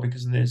boats as well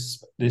because of their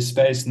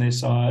space and their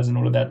size and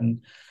all of that.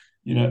 And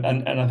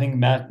and I think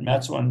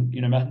Matt's one,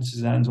 Matt and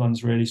Suzanne's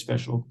one's really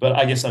special. But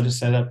I guess I just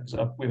say that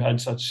because we've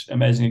had such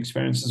amazing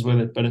experiences with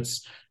it. But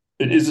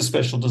it is a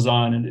special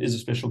design and it is a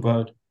special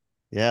boat.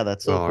 Yeah,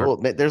 that's so cool.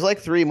 There's like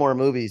 3 more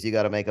movies you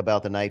got to make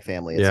about the Knight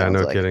family. Yeah,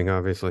 no kidding,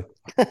 obviously.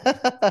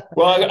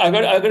 Well, I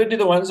got to do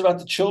the ones about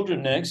the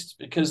children next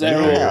because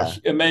they're all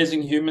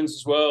amazing humans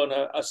as well. And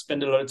I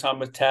spend a lot of time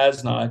with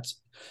Taz Knight.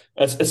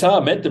 That's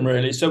how I met them,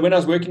 really. So when I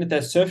was working at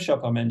that surf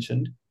shop I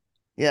mentioned,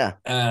 I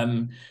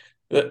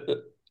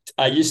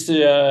used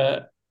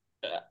to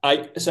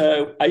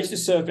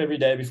surf every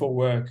day before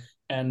work,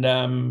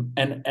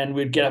 and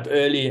we'd get up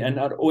early, and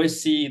I'd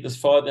always see this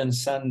father and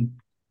son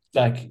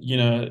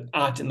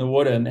out in the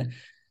water. And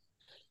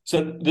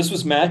so this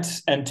was Matt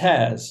and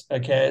Taz.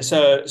 Okay,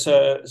 so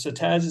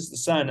Taz is the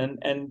son,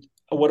 and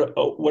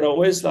what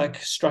always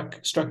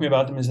struck me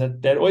about them is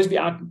that they'd always be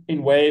out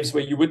in waves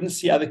where you wouldn't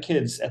see other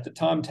kids. At the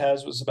time,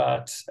 Taz was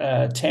about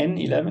 10,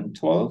 11,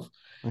 12.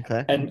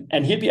 Okay.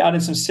 And he'd be out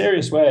in some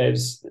serious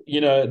waves,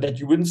 that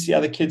you wouldn't see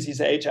other kids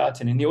his age out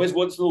in. And he always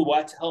wore this little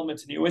white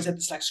helmet, and he always had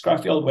this like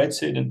scruffy old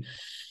wetsuit and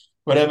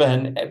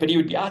whatever. But he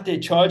would be out there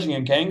charging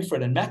and going for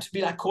it. And Matt would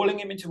be like calling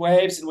him into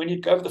waves. And when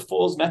he'd go over the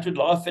falls, Matt would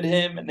laugh at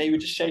him and they would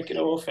just shake it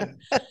off. And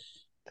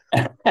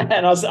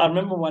I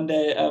remember one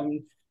day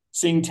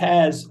seeing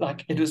Taz,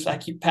 it was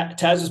like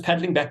Taz was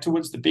paddling back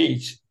towards the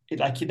beach. They'd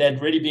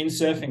already been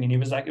surfing, and he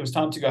was like, it was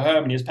time to go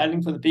home, and he was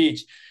paddling for the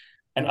beach.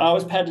 And I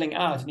was paddling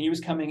out and he was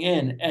coming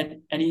in,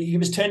 and he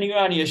was turning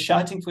around. He was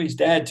shouting for his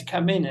dad to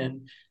come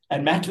in.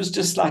 And Matt was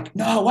just like,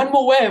 no, one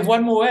more wave.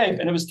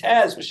 And it was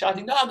Taz was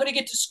shouting, no, I'm going to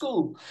get to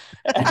school.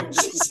 And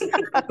just, you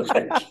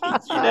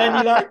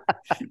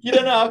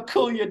don't know how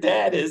cool your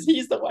dad is.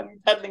 He's the one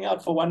paddling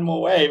out for one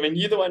more wave, and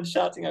you're the one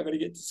shouting, I'm going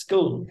to get to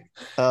school.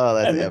 Oh,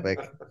 that's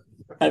epic.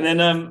 And then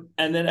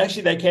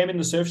actually they came in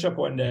the surf shop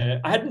one day.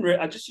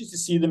 I just used to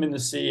see them in the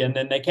sea. And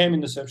then they came in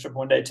the surf shop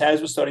one day.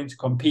 Taz was starting to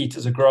compete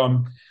as a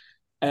grom.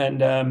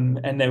 And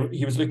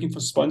he was looking for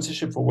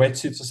sponsorship for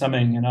wetsuits or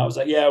something, and I was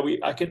like, yeah,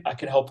 I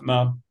could help him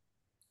out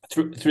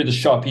through the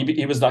shop.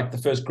 He was like the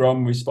first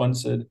grom we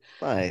sponsored.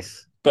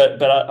 Nice.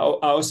 But I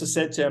also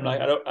said to him, like,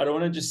 I don't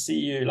want to just see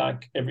you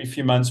like every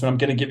few months when I'm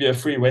going to give you a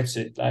free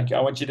wetsuit. Like,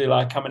 I want you to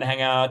like come and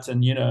hang out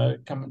and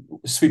come and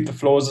sweep the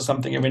floors or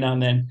something every now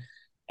and then.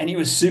 And he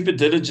was super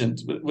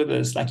diligent with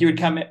us. Like, he would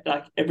come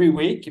like every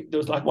week. There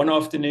was like one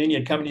afternoon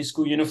he'd come in his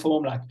school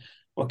uniform, like,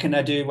 what can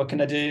I do?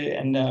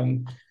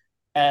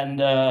 And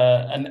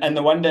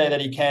the one day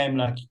that he came,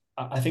 like,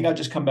 I think I'd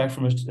just come back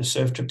from a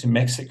surf trip to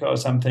Mexico or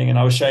something, and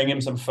I was showing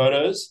him some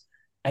photos,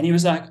 and he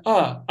was like,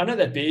 oh, I know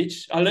that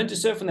beach. I learned to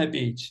surf on that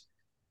beach.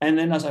 And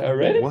then I was like, oh,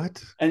 really?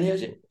 What? And he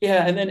was,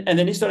 yeah. And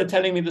then he started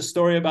telling me the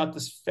story about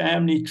this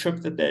family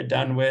trip that they'd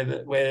done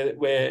where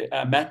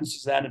Matt and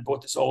Suzanne had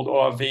bought this old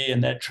RV,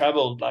 and they'd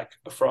traveled like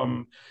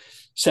from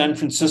San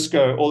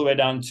Francisco all the way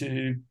down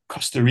to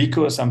Costa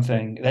Rica or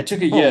something. They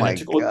took a year. They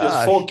took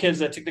there's 4 kids.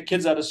 They took the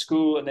kids out of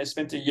school, and they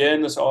spent a year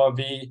in this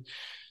RV.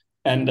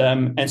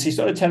 And so he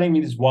started telling me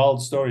these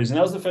wild stories. And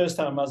that was the first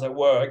time I was like,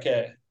 whoa,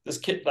 okay, this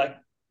kid, like,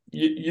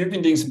 you've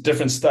been doing some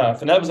different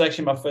stuff. And that was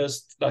actually my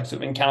first like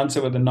sort of encounter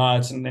with the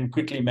Knights, and then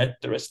quickly met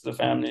the rest of the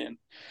family, and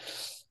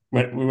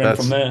we went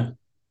from there.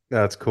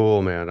 That's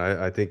cool, man.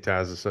 I think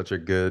Taz is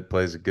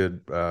plays a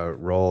good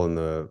role in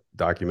the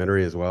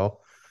documentary as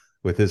well.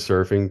 With his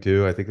surfing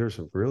too, I think there's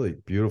some really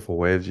beautiful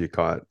waves you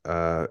caught.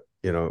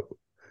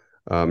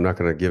 I'm not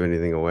going to give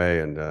anything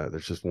away, and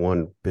there's just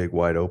one big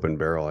wide open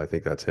barrel. I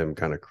think that's him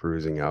kind of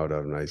cruising out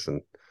of, nice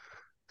and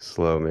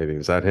slow. Maybe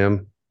was that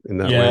him in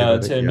that? Yeah,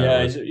 that's him.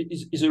 Yeah,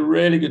 he's a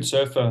really good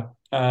surfer,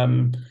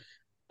 and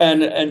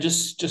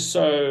just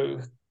so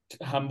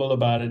humble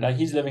about it. Like,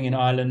 he's living in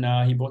Ireland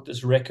now. He bought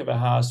this wreck of a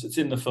house. It's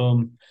in the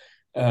film.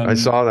 I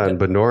saw that in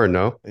Bundoran,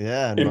 no?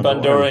 Yeah. In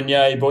Bundoran,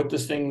 yeah. He bought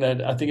this thing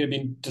that I think had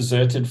been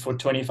deserted for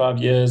 25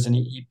 years, and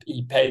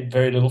he paid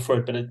very little for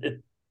it, but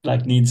it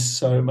like needs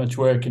so much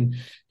work, and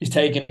he's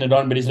taking it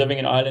on, but he's living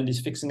in Ireland. He's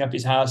fixing up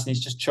his house, and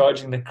he's just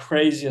charging the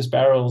craziest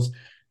barrels.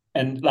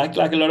 And like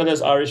a lot of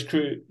those Irish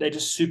crew, they're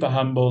just super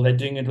humble. They're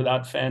doing it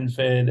without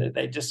fanfare.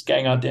 They're just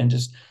going out there and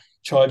just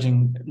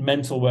charging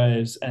mental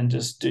waves and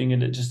just doing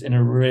it just in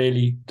a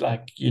really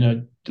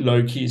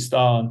low key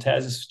style. And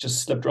Taz has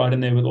just slipped right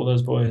in there with all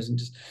those boys and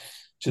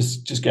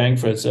just going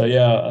for it. So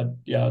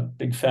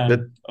big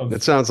fan of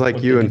it. Sounds like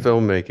what you they in do.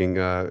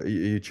 filmmaking.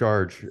 You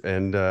charge,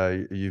 and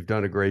you've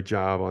done a great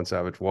job on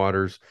Savage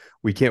Waters.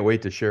 We can't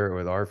wait to share it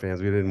with our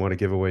fans. We didn't want to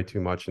give away too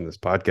much in this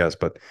podcast,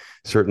 but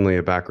certainly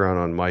a background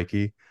on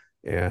Mikey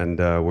and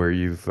where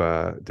you've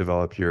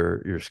developed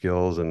your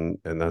skills, and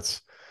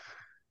that's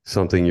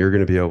something you're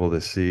going to be able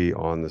to see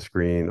on the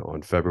screen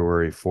on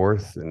February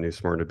 4th in New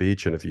Smyrna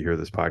Beach. And if you hear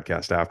this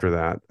podcast after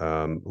that,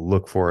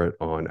 look for it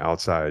on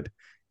Outside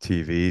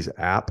TV's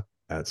app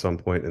at some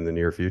point in the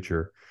near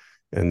future.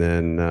 And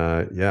then,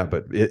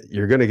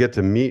 you're going to get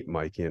to meet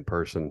Mikey in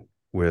person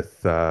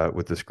with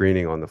the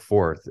screening on the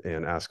 4th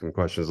and ask him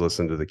questions,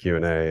 listen to the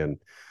Q&A.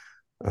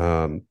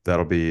 And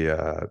that'll be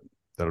a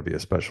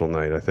special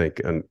night, I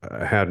think. And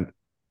I had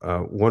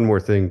one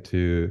more thing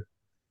to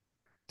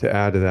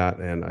add to that,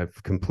 and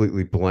I've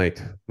completely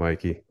blanked,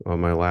 Mikey,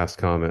 on my last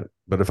comment.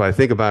 But if I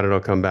think about it, I'll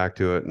come back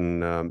to it.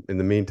 And in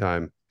the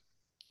meantime,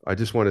 I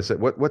just want to say,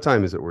 what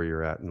time is it where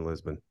you're at in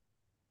Lisbon?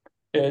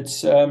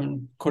 It's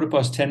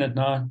 10:15 at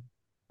night.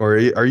 Or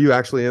are you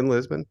actually in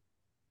Lisbon?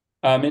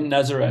 I'm in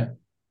Nazaré.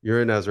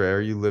 You're in Nazaré.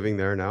 Are you living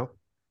there now?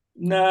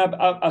 No,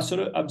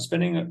 I'm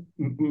spending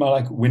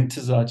my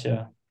winters out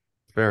here.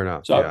 Fair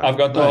enough. So yeah. I've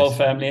got the Nice. whole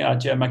family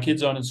out here. My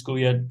kids aren't in school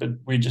yet, but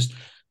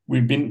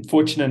we've been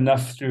fortunate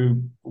enough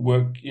through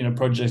work,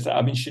 projects.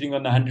 I've been shooting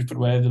on the 100-foot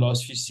wave the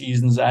last few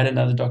seasons. I had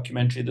another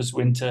documentary this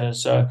winter.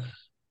 So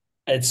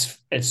it's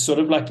sort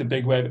of like the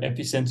big wave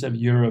epicenter of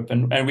Europe.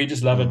 And we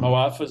just love it. My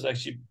wife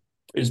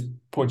is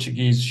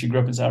Portuguese. She grew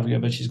up in South Africa,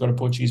 but she's got a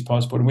Portuguese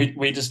passport. And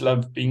we just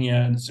love being here,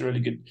 and it's a really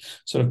good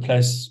sort of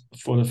place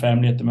for the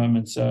family at the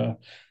moment. So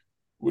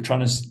we're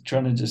trying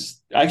to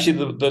just actually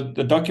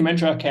the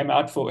documentary I came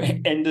out for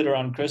ended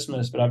around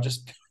Christmas, but I've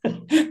just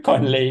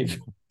can't leave.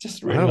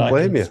 Just really I don't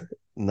blame you.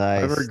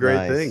 Nice. I've heard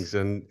great things,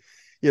 and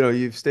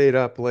you've stayed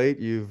up late.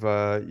 You've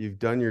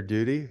done your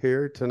duty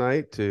here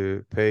tonight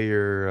to pay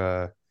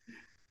your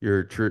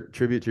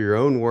tribute to your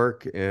own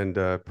work and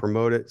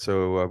promote it.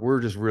 So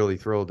we're just really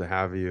thrilled to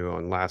have you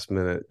on last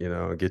minute.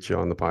 Get you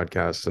on the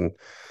podcast, and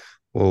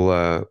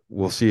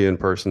we'll see you in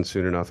person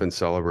soon enough and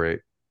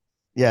celebrate.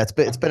 Yeah,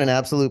 it's been an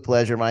absolute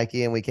pleasure,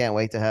 Mikey, and we can't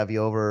wait to have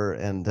you over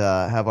and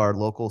have our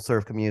local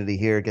surf community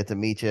here, get to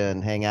meet you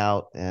and hang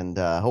out, and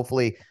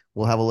hopefully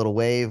we'll have a little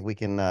wave. We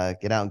can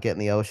get out and get in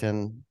the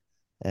ocean.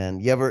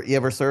 And you ever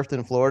surfed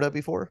in Florida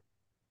before?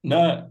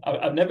 No,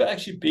 I've never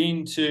actually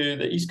been to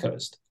the East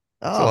Coast.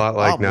 It's a lot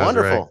like Nazaré.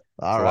 Wonderful.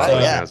 All right,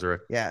 Nazaré.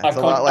 Yeah, it's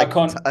a lot like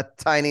a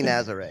tiny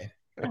Nazaré.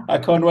 I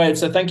can't wait.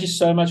 So thank you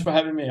so much for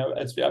having me.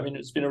 It's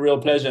been a real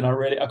pleasure, and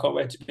I can't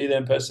wait to be there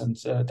in person.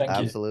 So thank you.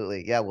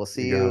 Absolutely. Yeah, we'll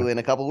see you in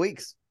a couple of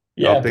weeks.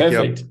 Yeah,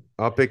 perfect.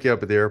 I'll pick you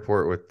up at the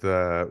airport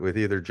with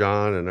either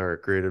John and our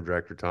creative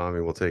director Tommy.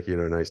 We'll take you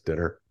to a nice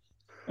dinner.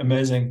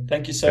 Amazing.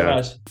 Thank you so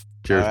much.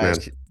 Cheers, right. man.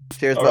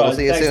 Cheers, bud. We'll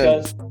see you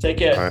soon. Guys. Take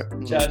care. All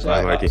right. Ciao, ciao.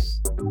 Bye, Mikey.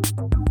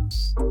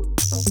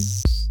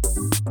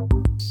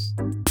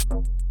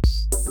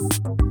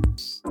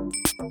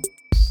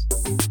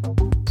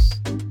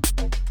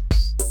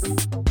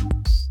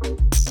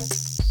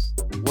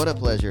 What a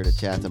pleasure to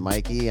chat to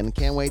Mikey, and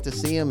can't wait to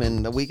see him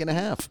in a week and a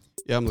half.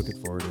 Yeah, I'm looking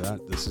forward to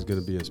that. This is going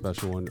to be a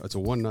special one. It's a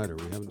one-nighter.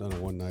 We haven't done a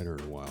one-nighter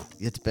in a while.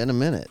 It's been a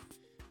minute.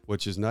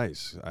 Which is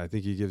nice. I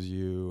think he gives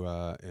you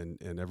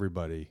and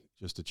everybody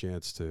just a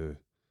chance to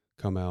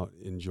come out,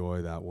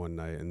 enjoy that one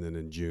night, and then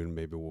in June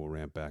maybe we'll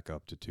ramp back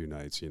up to 2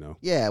 nights,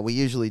 Yeah, we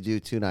usually do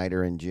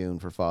 2-nighter in June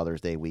for Father's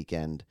Day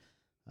weekend.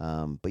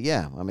 But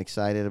yeah, I'm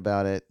excited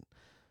about it.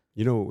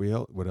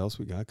 What else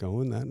we got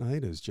going that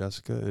night is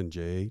Jessica and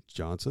Jay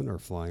Johnson are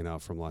flying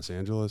out from Los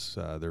Angeles.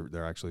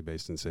 They're actually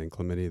based in San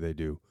Clemente. They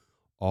do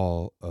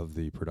all of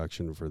the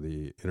production for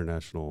the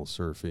International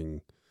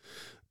Surfing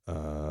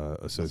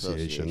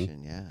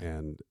Association. Yeah.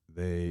 And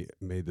they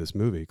made this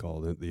movie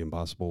called The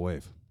Impossible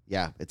Wave.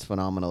 Yeah, it's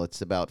phenomenal.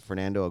 It's about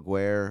Fernando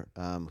Aguirre,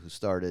 who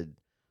started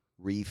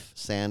Reef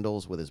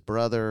Sandals with his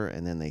brother,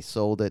 and then they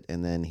sold it,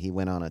 and then he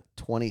went on a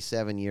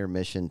 27-year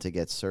mission to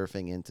get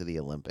surfing into the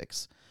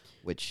Olympics,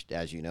 which,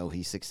 as you know,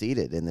 he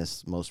succeeded in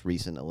this most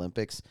recent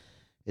Olympics.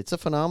 It's a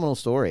phenomenal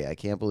story. I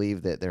can't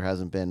believe that there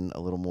hasn't been a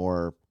little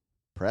more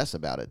press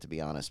about it, to be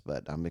honest,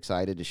 but I'm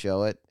excited to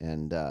show it,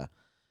 and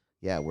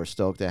we're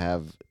stoked to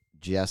have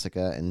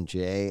Jessica and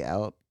Jay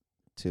out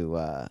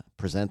to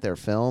present their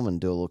film and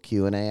do a little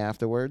Q&A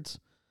afterwards.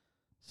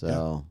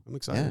 So I'm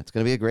excited. Yeah, it's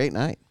going to be a great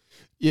night.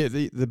 Yeah,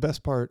 the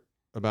best part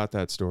about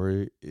that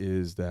story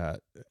is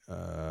that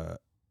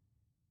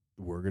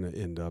we're going to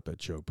end up at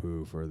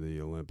Chopu for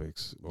the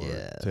Olympics or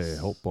Te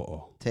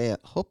Hopo'o. Te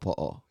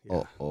Hopo'o.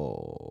 Yeah.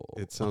 Oh.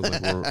 It sounds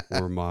like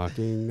we're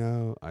mocking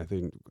now. I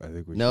think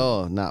we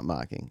No, not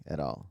mocking at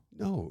all.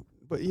 No,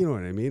 but you know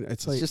what I mean?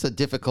 It's like just a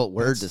difficult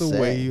word to say. That's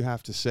the way you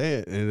have to say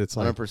it, and it's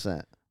like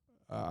 100%.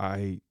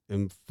 I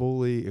am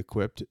fully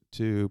equipped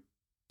to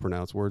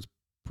pronounce words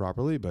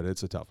properly, but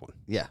it's a tough one.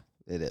 Yeah,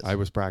 it is. I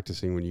was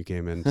practicing when you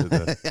came into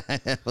the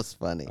That was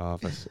funny.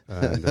 office,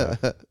 and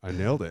I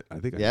nailed it. I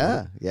think I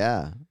nailed it.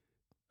 Yeah.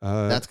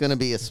 That's going to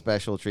be a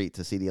special treat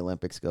to see the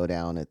Olympics go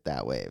down at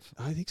that wave.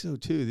 I think so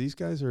too. These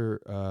guys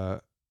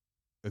are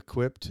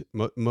equipped.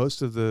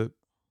 Most of the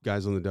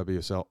guys on the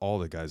WSL, all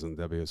the guys on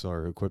the WSL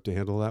are equipped to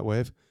handle that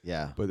wave.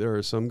 Yeah. But there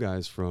are some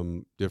guys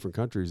from different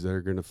countries that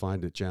are going to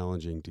find it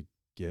challenging to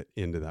get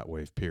into that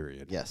wave,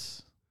 period.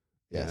 Yes.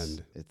 Yes.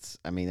 And it's,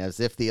 I mean, as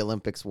if the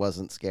Olympics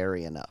wasn't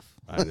scary enough.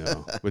 I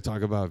know. But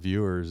talk about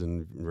viewers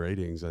and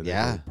ratings. I think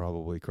they'd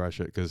probably crush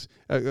it, because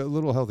a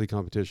little healthy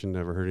competition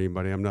never hurt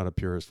anybody. I'm not a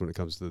purist when it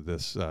comes to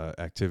this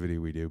activity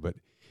we do, but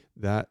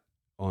that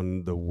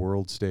on the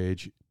world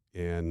stage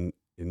and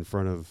in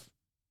front of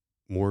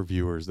more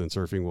viewers than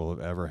surfing will have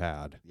ever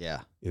had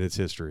in its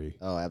history.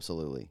 Oh,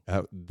 absolutely.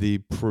 The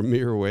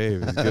premier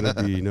wave is going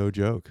to be no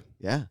joke.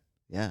 Yeah.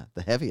 Yeah.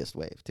 The heaviest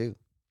wave, too.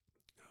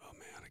 Oh,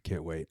 man, I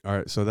can't wait. All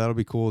right, so that'll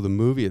be cool. The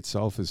movie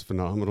itself is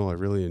phenomenal. I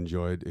really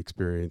enjoyed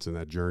experiencing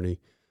that journey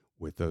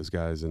with those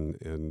guys, and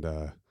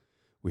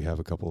we have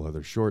a couple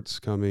other shorts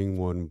coming,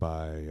 one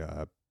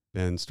by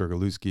Ben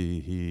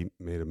Sturgalewski. He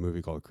made a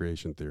movie called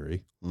Creation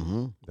Theory.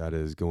 Mm-hmm. That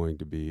is going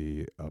to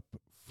be up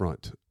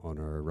front on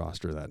our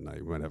roster that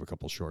night. We might have a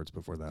couple shorts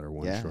before that, or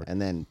one short. And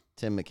then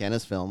Tim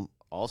McKenna's film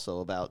also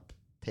about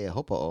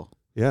Teahopo'o.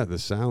 Yeah, the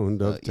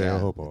sound of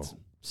Teahopo'o. It's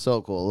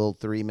so cool. A little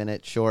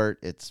 3-minute short.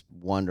 It's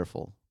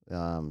wonderful.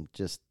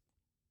 Just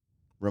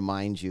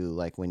reminds you,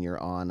 like when you're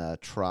on a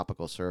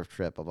tropical surf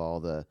trip, of all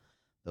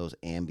those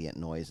ambient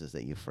noises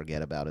that you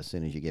forget about as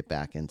soon as you get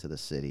back into the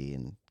city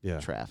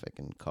and traffic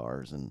and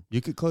cars. And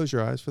you could close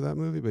your eyes for that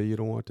movie, but you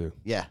don't want to.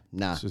 Yeah,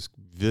 nah. It's just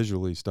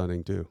visually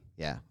stunning too.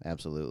 Yeah,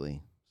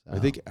 absolutely. So. I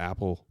think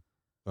Apple,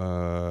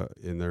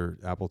 in their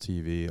Apple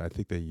TV, I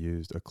think they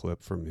used a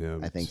clip from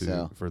him. I think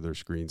so. For their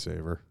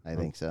screensaver. I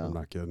think so. I'm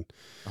not kidding.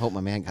 I hope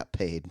my man got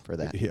paid for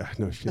that. Yeah,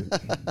 no shit.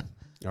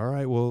 All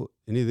right. Well,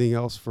 anything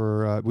else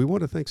for? We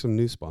want to thank some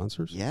new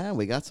sponsors. Yeah,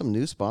 we got some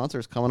new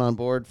sponsors coming on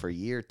board for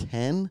year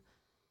 10.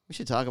 We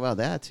should talk about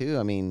that too.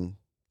 I mean,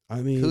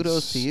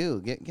 kudos to you.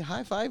 Get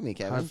high five me,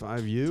 Kevin. High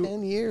five you.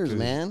 10 years,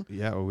 man.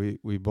 Yeah,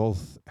 we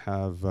both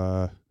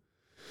have.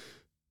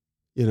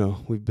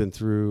 We've been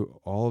through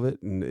all of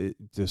it, and it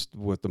just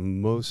what the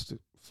most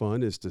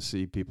fun is to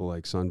see people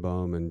like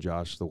Sunbum and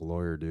Josh, the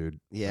lawyer dude.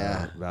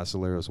 Yeah.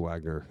 Vasileiros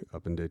Wagner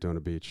up in Daytona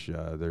Beach.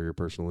 They're your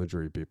personal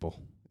injury people.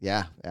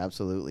 Yeah,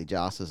 absolutely.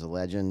 Josh is a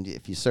legend.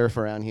 If you surf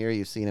around here,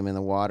 you've seen him in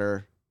the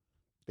water.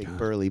 Big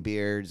burly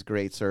beards,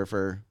 great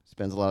surfer.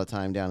 Spends a lot of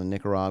time down in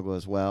Nicaragua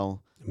as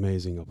well.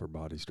 Amazing upper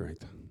body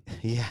strength.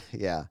 Yeah.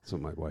 That's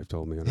what my wife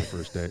told me on our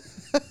first date.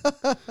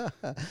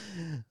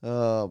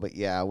 Oh, but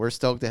yeah, we're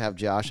stoked to have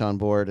Josh on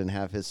board and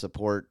have his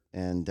support,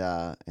 and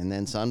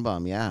then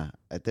Sunbum. Yeah,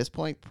 at this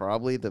point,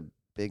 probably the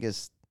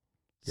biggest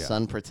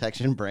sun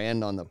protection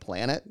brand on the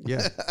planet.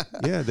 Yeah.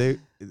 It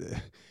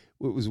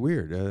was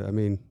weird.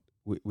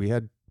 We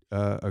had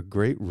a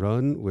great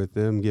run with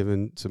them,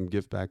 giving some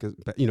gift back,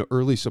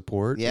 early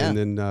support. Yeah. And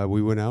then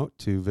we went out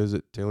to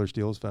visit Taylor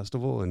Steele's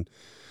festival and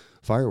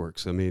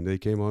fireworks. I mean, they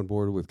came on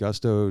board with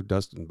gusto.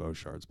 Dustin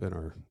Beauchard's been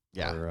our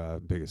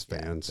biggest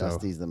fan. So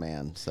Dusty's the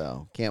man.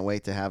 So can't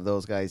wait to have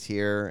those guys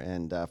here,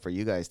 and for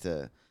you guys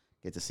to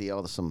get to see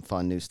some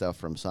fun new stuff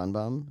from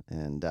Sunbum.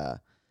 And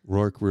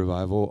Rourke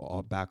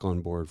Revival back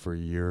on board for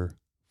year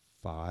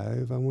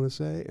 5, I want to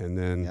say. And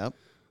then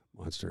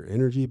Monster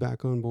Energy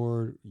back on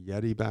board,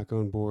 Yeti back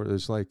on board.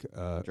 There's like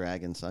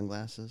Dragon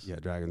sunglasses. Yeah,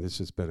 Dragon. This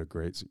has been a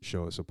great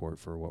show of support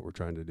for what we're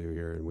trying to do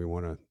here, and we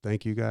want to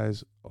thank you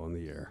guys on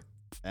the air.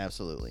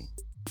 Absolutely.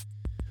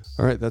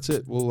 All right, that's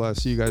it. We'll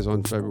see you guys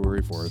on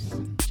February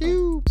 4th.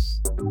 Chew.